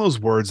 it's one of those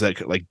words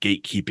that like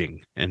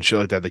gatekeeping and shit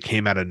like that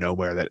came out of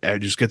nowhere that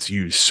just gets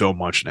used so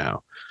much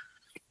now.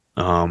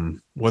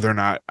 Whether or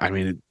not, I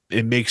mean,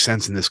 it makes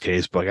sense in this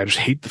case, but like, I just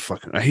hate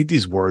I hate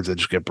these words that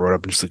just get brought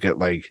up and just get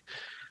like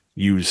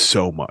used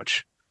so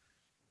much.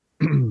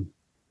 But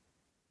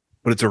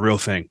it's a real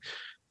thing,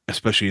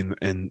 especially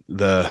in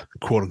the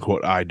quote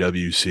unquote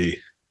IWC.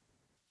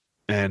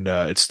 And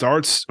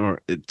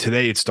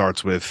today it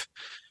starts with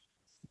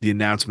the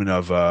announcement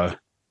of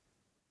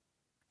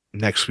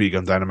next week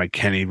on Dynamite,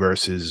 Kenny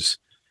versus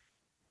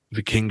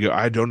Vikingo.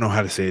 I don't know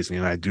how to say his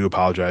name. I do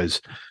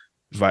apologize.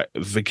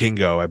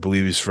 Vikingo, I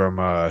believe he's from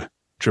AAA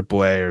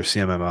or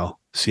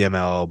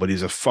CMLL, but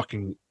he's a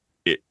fucking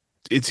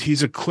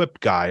he's a clip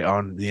guy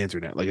on the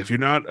internet. Like I'd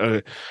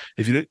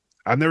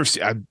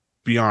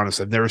be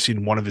honest, I've never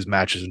seen one of his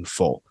matches in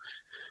full.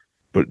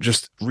 But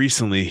just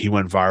recently he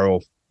went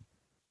viral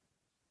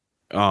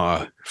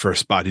for a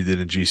spot he did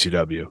in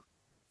GCW.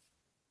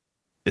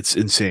 It's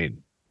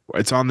insane.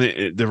 It's on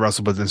the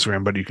WrestleBuzz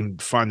Instagram, but you can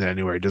find it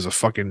anywhere. He does a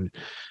fucking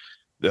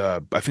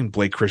I think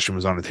Blake Christian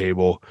was on a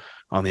table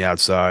on the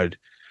outside.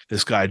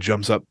 This guy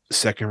jumps up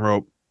second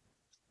rope,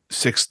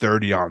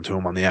 630 onto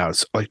him on the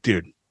outs. Like,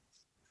 dude,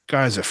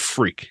 guy's a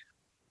freak.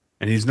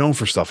 And he's known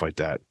for stuff like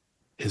that.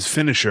 His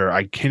finisher,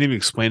 I can't even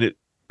explain it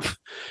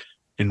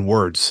in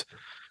words,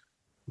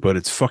 but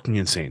it's fucking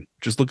insane.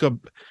 Just look up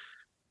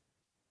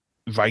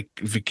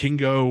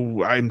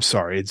Vikingo. I'm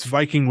sorry. It's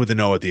Viking with an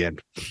O at the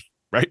end,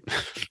 right?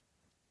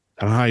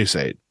 I don't know how you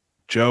say it.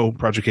 Joe,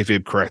 Project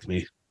Kayfabe, correct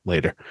me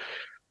later.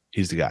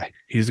 He's the guy.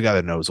 He's the guy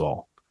that knows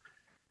all.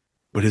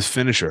 But his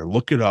finisher,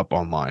 look it up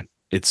online.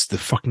 It's the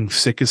fucking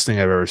sickest thing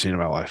I've ever seen in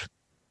my life.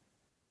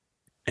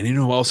 And you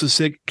know who else is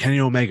sick? Kenny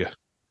Omega.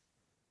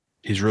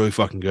 He's really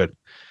fucking good.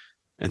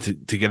 And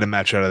to get a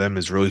match out of them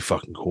is really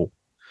fucking cool.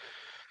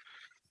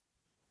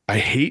 I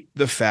hate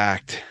the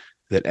fact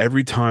that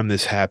every time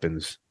this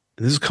happens,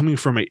 and this is coming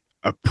from a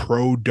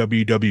pro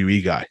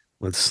WWE guy.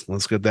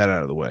 Let's get that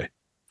out of the way.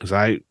 Because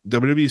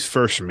WWE's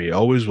first for me,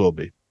 always will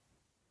be.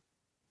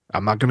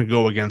 I'm not going to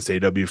go against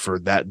AW for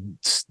that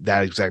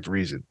exact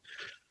reason.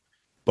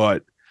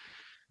 But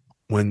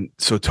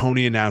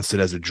Tony announced it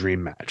as a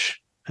dream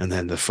match, and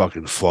then the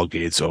fucking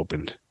floodgates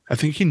opened. I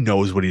think he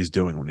knows what he's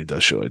doing when he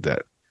does shit like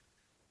that.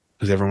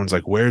 Because everyone's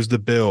like, where's the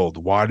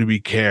build? Why do we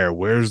care?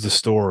 Where's the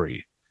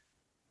story?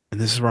 And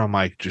this is where I'm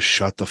like, just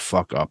shut the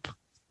fuck up.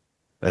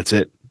 That's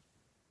it.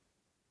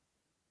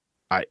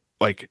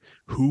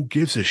 Who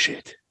gives a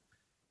shit?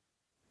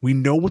 We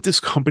know what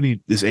this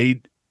company is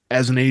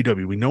as an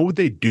AEW. We know what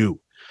they do.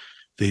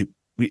 They've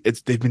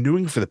been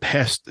doing it for the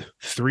past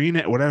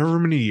whatever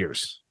many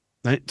years.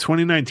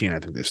 2019, I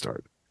think they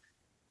started.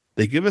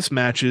 They give us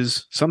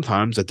matches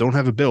sometimes that don't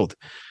have a build.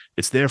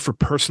 It's there for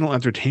personal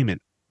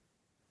entertainment,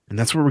 and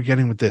that's what we're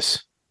getting with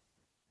this.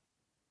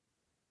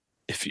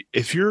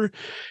 If you're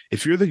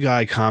the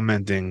guy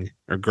commenting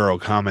or girl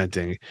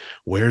commenting,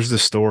 where's the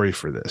story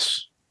for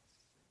this?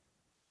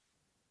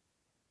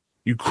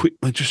 You quit.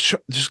 Like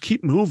just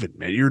keep moving,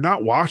 man. You're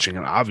not watching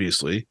it,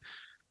 obviously.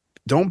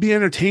 Don't be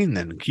entertained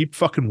then. Keep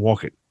fucking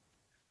walking.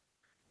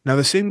 Now,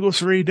 the same goes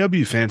for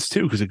AEW fans,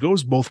 too, because it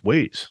goes both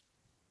ways.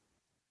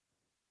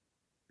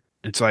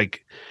 It's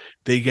like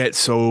they get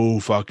so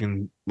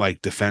fucking,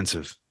 like,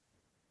 defensive.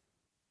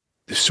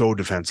 They're so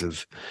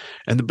defensive.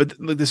 But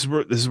this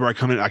is where I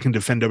come in. I can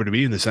defend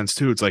WWE in the sense,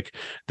 too. It's like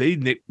they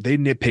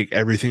nitpick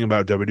everything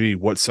about WWE,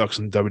 what sucks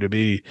in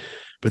WWE.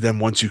 But then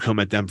once you come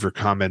at them for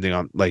commenting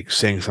on, like,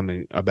 saying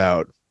something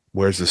about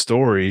where's the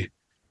story,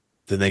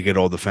 then they get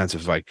all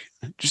defensive. Like,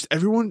 just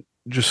everyone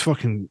just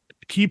fucking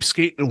keep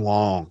skating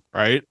along,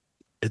 right?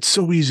 It's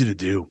so easy to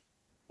do.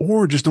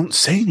 Or just don't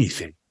say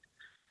anything.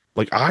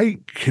 Like, I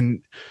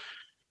can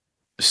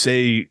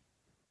say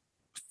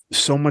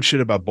so much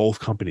shit about both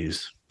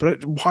companies,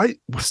 but why?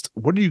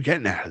 What are you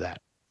getting out of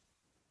that?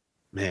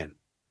 Man,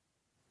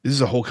 this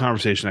is a whole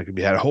conversation that could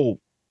be had.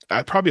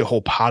 Probably a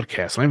whole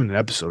podcast, not even an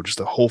episode, just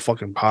a whole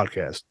fucking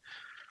podcast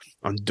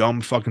on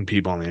dumb fucking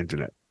people on the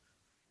internet.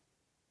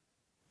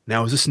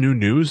 Now, is this new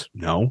news?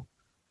 No.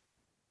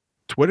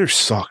 Twitter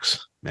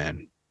sucks,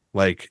 man.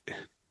 Like,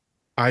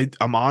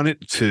 I'm on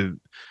it to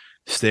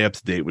stay up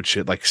to date with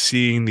shit, like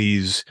seeing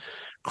these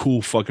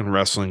cool fucking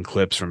wrestling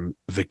clips from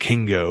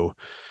Vikingo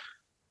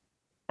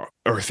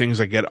or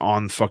things I get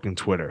on fucking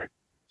Twitter.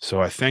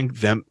 So I thank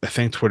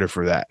Twitter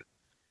for that.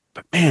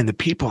 But man, the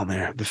people on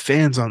there, the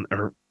fans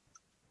or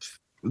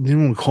they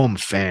don't even call them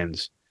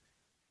fans.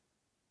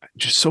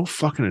 Just so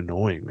fucking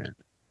annoying, man.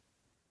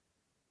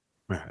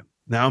 Right.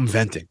 Now I'm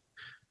venting,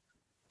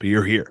 but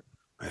you're here.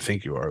 I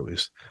think you are at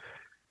least.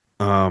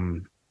 I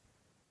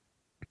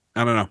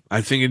don't know.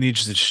 I think it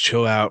needs to just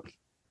chill out.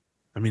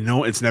 I mean,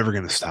 no, it's never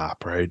going to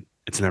stop, right?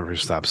 It's never going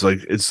to stop. It's like,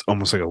 it's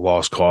almost like a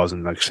lost cause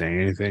and like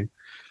saying anything.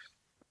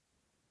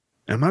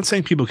 And I'm not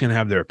saying people can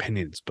have their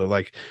opinions, but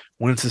like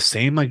when it's the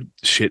same like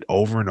shit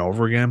over and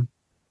over again,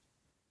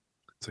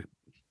 it's like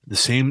the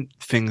same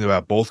thing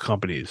about both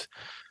companies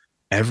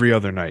every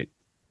other night.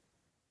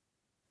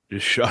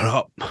 Just shut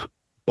up.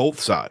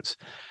 Both sides.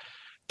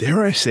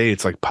 Dare I say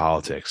it's like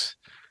politics?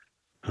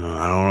 I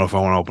don't know if I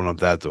want to open up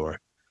that door.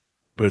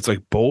 But it's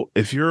like both.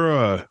 If you're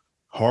a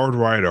hard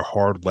right or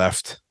hard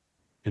left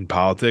in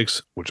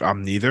politics, which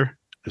I'm neither,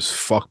 just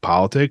fuck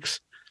politics.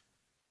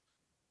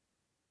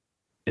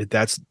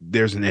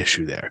 There's an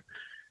issue there.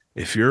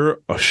 If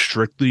you're a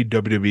strictly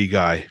WWE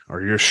guy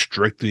or you're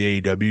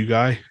strictly AEW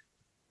guy,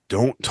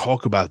 don't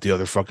talk about the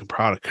other fucking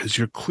product because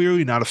you're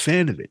clearly not a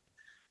fan of it.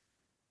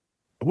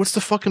 What's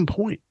the fucking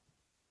point?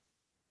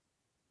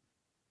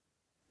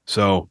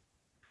 So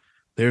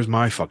there's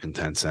my fucking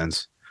 10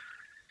 cents.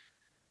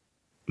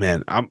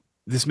 Man,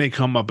 this may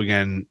come up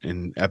again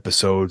in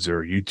episodes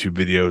or YouTube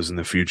videos in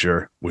the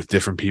future with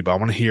different people.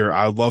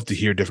 I'd love to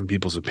hear different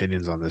people's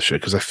opinions on this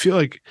shit. Cause I feel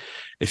like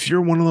if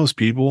you're one of those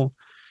people,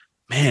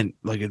 man,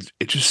 like it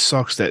just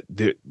sucks that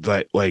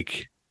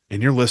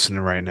and you're listening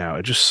right now,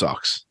 it just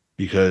sucks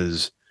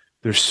because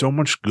there's so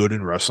much good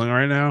in wrestling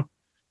right now.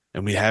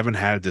 And we haven't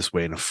had it this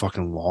way in a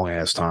fucking long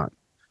ass time.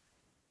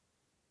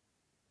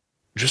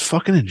 Just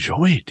fucking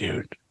enjoy it,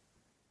 dude.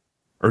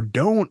 Or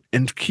don't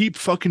and keep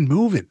fucking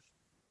moving.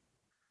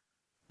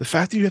 The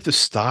fact that you have to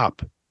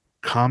stop,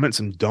 comment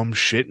some dumb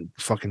shit, and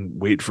fucking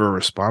wait for a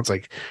response,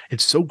 like,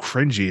 it's so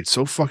cringy. It's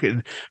so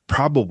fucking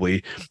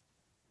probably,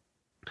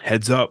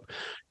 heads up,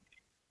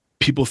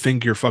 people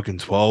think you're fucking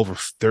 12 or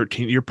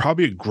 13. You're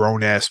probably a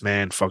grown-ass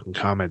man fucking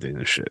commenting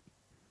this shit,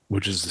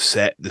 which is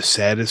the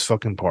saddest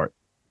fucking part.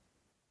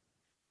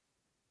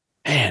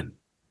 Man,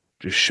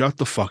 just shut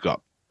the fuck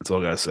up. That's all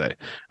I gotta say.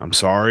 I'm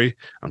sorry.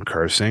 I'm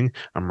cursing.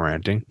 I'm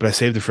ranting, but I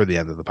saved it for the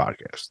end of the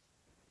podcast.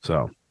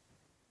 So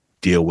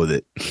deal with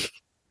it.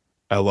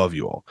 I love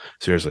you all.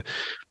 Seriously.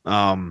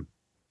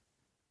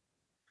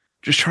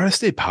 Just try to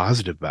stay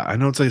positive about it. I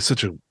know it's like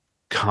such a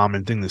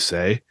common thing to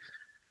say.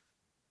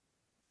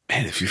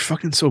 Man, if you're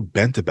fucking so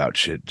bent about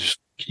shit, just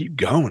keep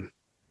going.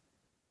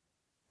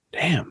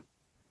 Damn.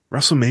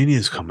 WrestleMania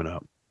is coming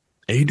up.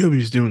 AEW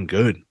is doing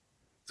good.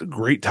 It's a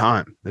great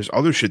time. There's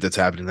other shit that's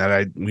happening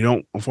that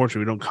unfortunately,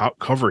 we don't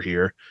cover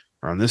here,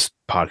 or on this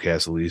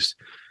podcast at least.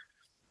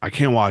 I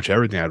can't watch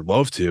everything. I'd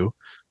love to.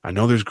 I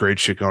know there's great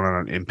shit going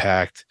on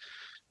Impact.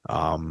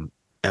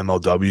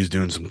 MLW is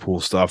doing some cool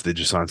stuff. They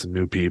just signed some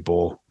new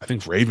people. I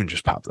think Raven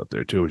just popped up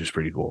there too, which is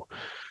pretty cool.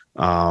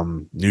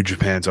 New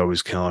Japan's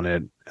always killing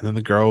it, and then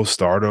the girls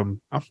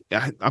Stardom.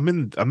 I'm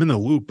in the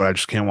loop, but I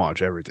just can't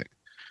watch everything.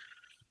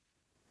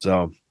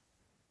 So,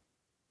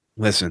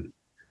 listen,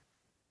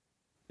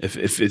 if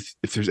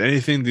there's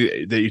anything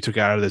that you took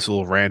out of this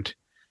little rant,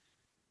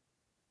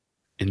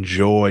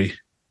 enjoy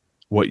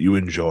what you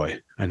enjoy.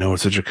 I know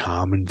it's such a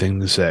common thing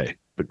to say,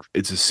 but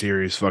it's a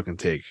serious fucking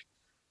take.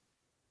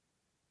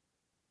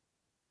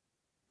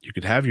 You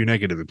could have your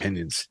negative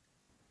opinions.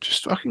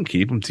 Just fucking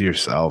keep them to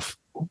yourself.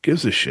 Who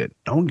gives a shit?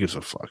 No one gives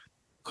a fuck.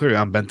 Clearly,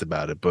 I'm bent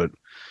about it, but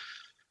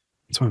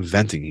that's why I'm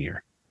venting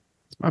here.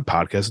 It's my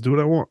podcast to do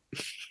what I want.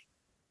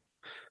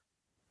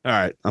 All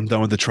right, I'm done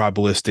with the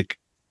tribalistic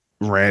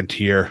rant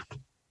here.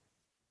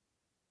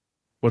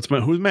 Who's my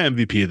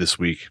MVP this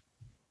week?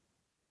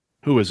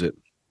 Who is it?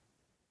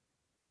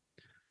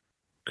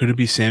 Could it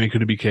be Sammy?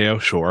 Could it be KO?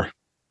 Sure.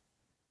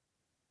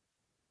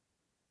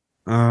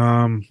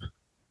 Um,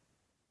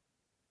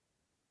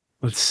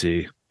 let's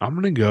see. I'm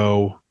just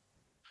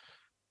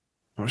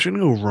gonna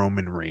go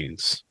Roman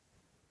Reigns.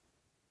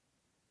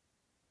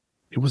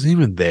 He wasn't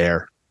even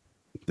there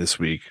this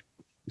week.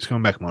 He's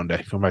coming back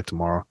Monday, coming back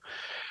tomorrow.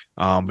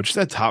 But just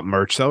that top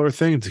merch seller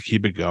thing to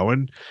keep it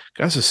going,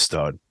 guy's a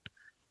stud.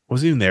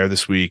 Wasn't even there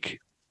this week.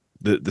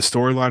 The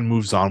storyline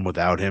moves on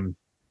without him.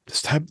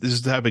 This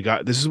is the type of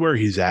guy. This is where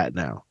he's at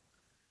now.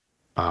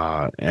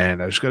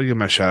 And I just gotta give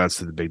my shout outs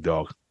to the big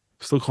dog.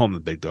 Still call him the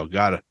big dog.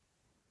 Gotta.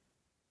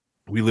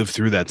 We lived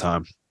through that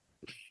time.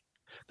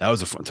 That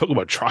was a fun talk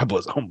about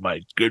tribalism. Oh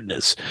my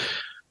goodness.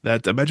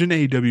 That imagine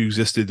AEW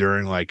existed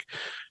during like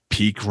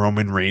peak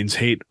Roman Reigns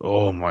hate.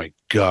 Oh my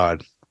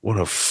god. What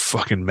a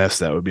fucking mess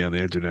that would be on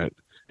the internet.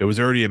 It was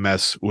already a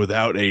mess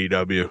without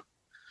AEW.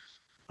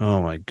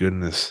 Oh my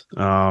goodness.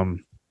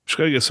 Just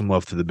gotta give some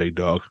love to the big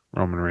dog,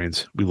 Roman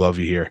Reigns. We love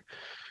you here.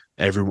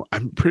 Everyone,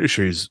 I'm pretty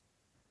sure he's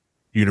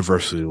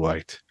universally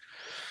liked.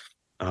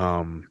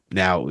 Now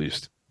at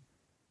least.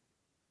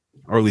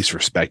 Or at least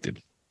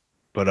respected.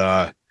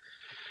 But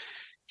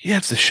yeah,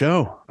 it's the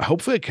show.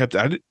 Hopefully it kept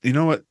you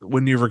know what?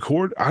 When you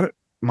record,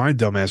 my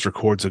dumbass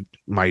records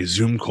my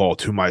Zoom call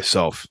to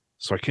myself.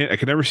 So I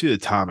can never see the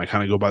time. I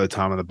kind of go by the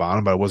time on the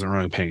bottom, but I wasn't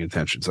really paying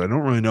attention. So I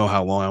don't really know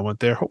how long I went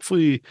there.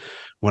 Hopefully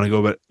when I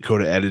go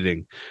to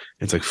editing,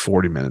 it's like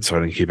 40 minutes. So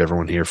I didn't keep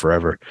everyone here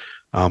forever.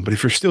 But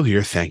if you're still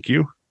here, thank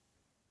you.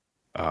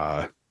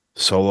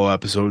 Solo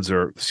episodes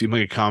seem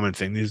like a common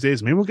thing these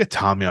days. Maybe we'll get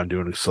Tommy on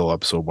doing a solo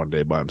episode one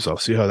day by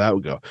himself. See how that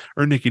would go.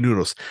 Or Nikki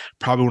Noodles.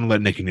 Probably wouldn't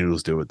let Nikki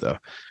Noodles do it though.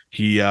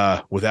 He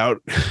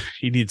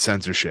he needs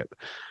censorship.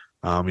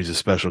 He's a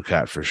special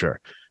cat for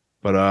sure.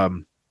 But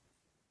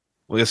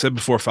like I said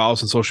before, follow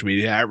us on social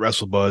media at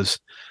WrestleBuzz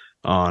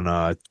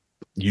on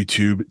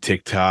YouTube,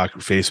 TikTok,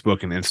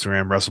 Facebook, and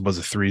Instagram. WrestleBuzz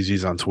at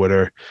 3Z's on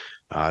Twitter.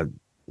 We're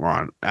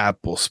on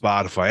Apple,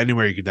 Spotify,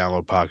 anywhere you can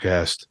download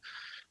podcast.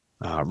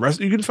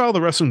 You can follow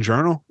the Wrestling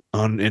Journal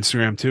on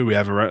Instagram too. We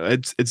have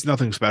it's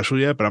nothing special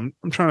yet, but I'm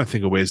trying to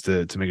think of ways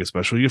to make it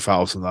special. You can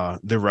follow us on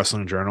the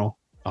Wrestling Journal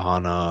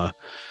on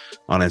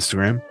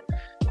Instagram.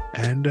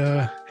 And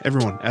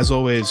everyone, as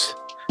always,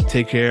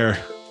 take care,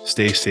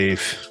 stay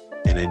safe,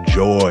 and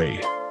enjoy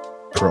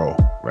pro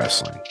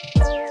wrestling.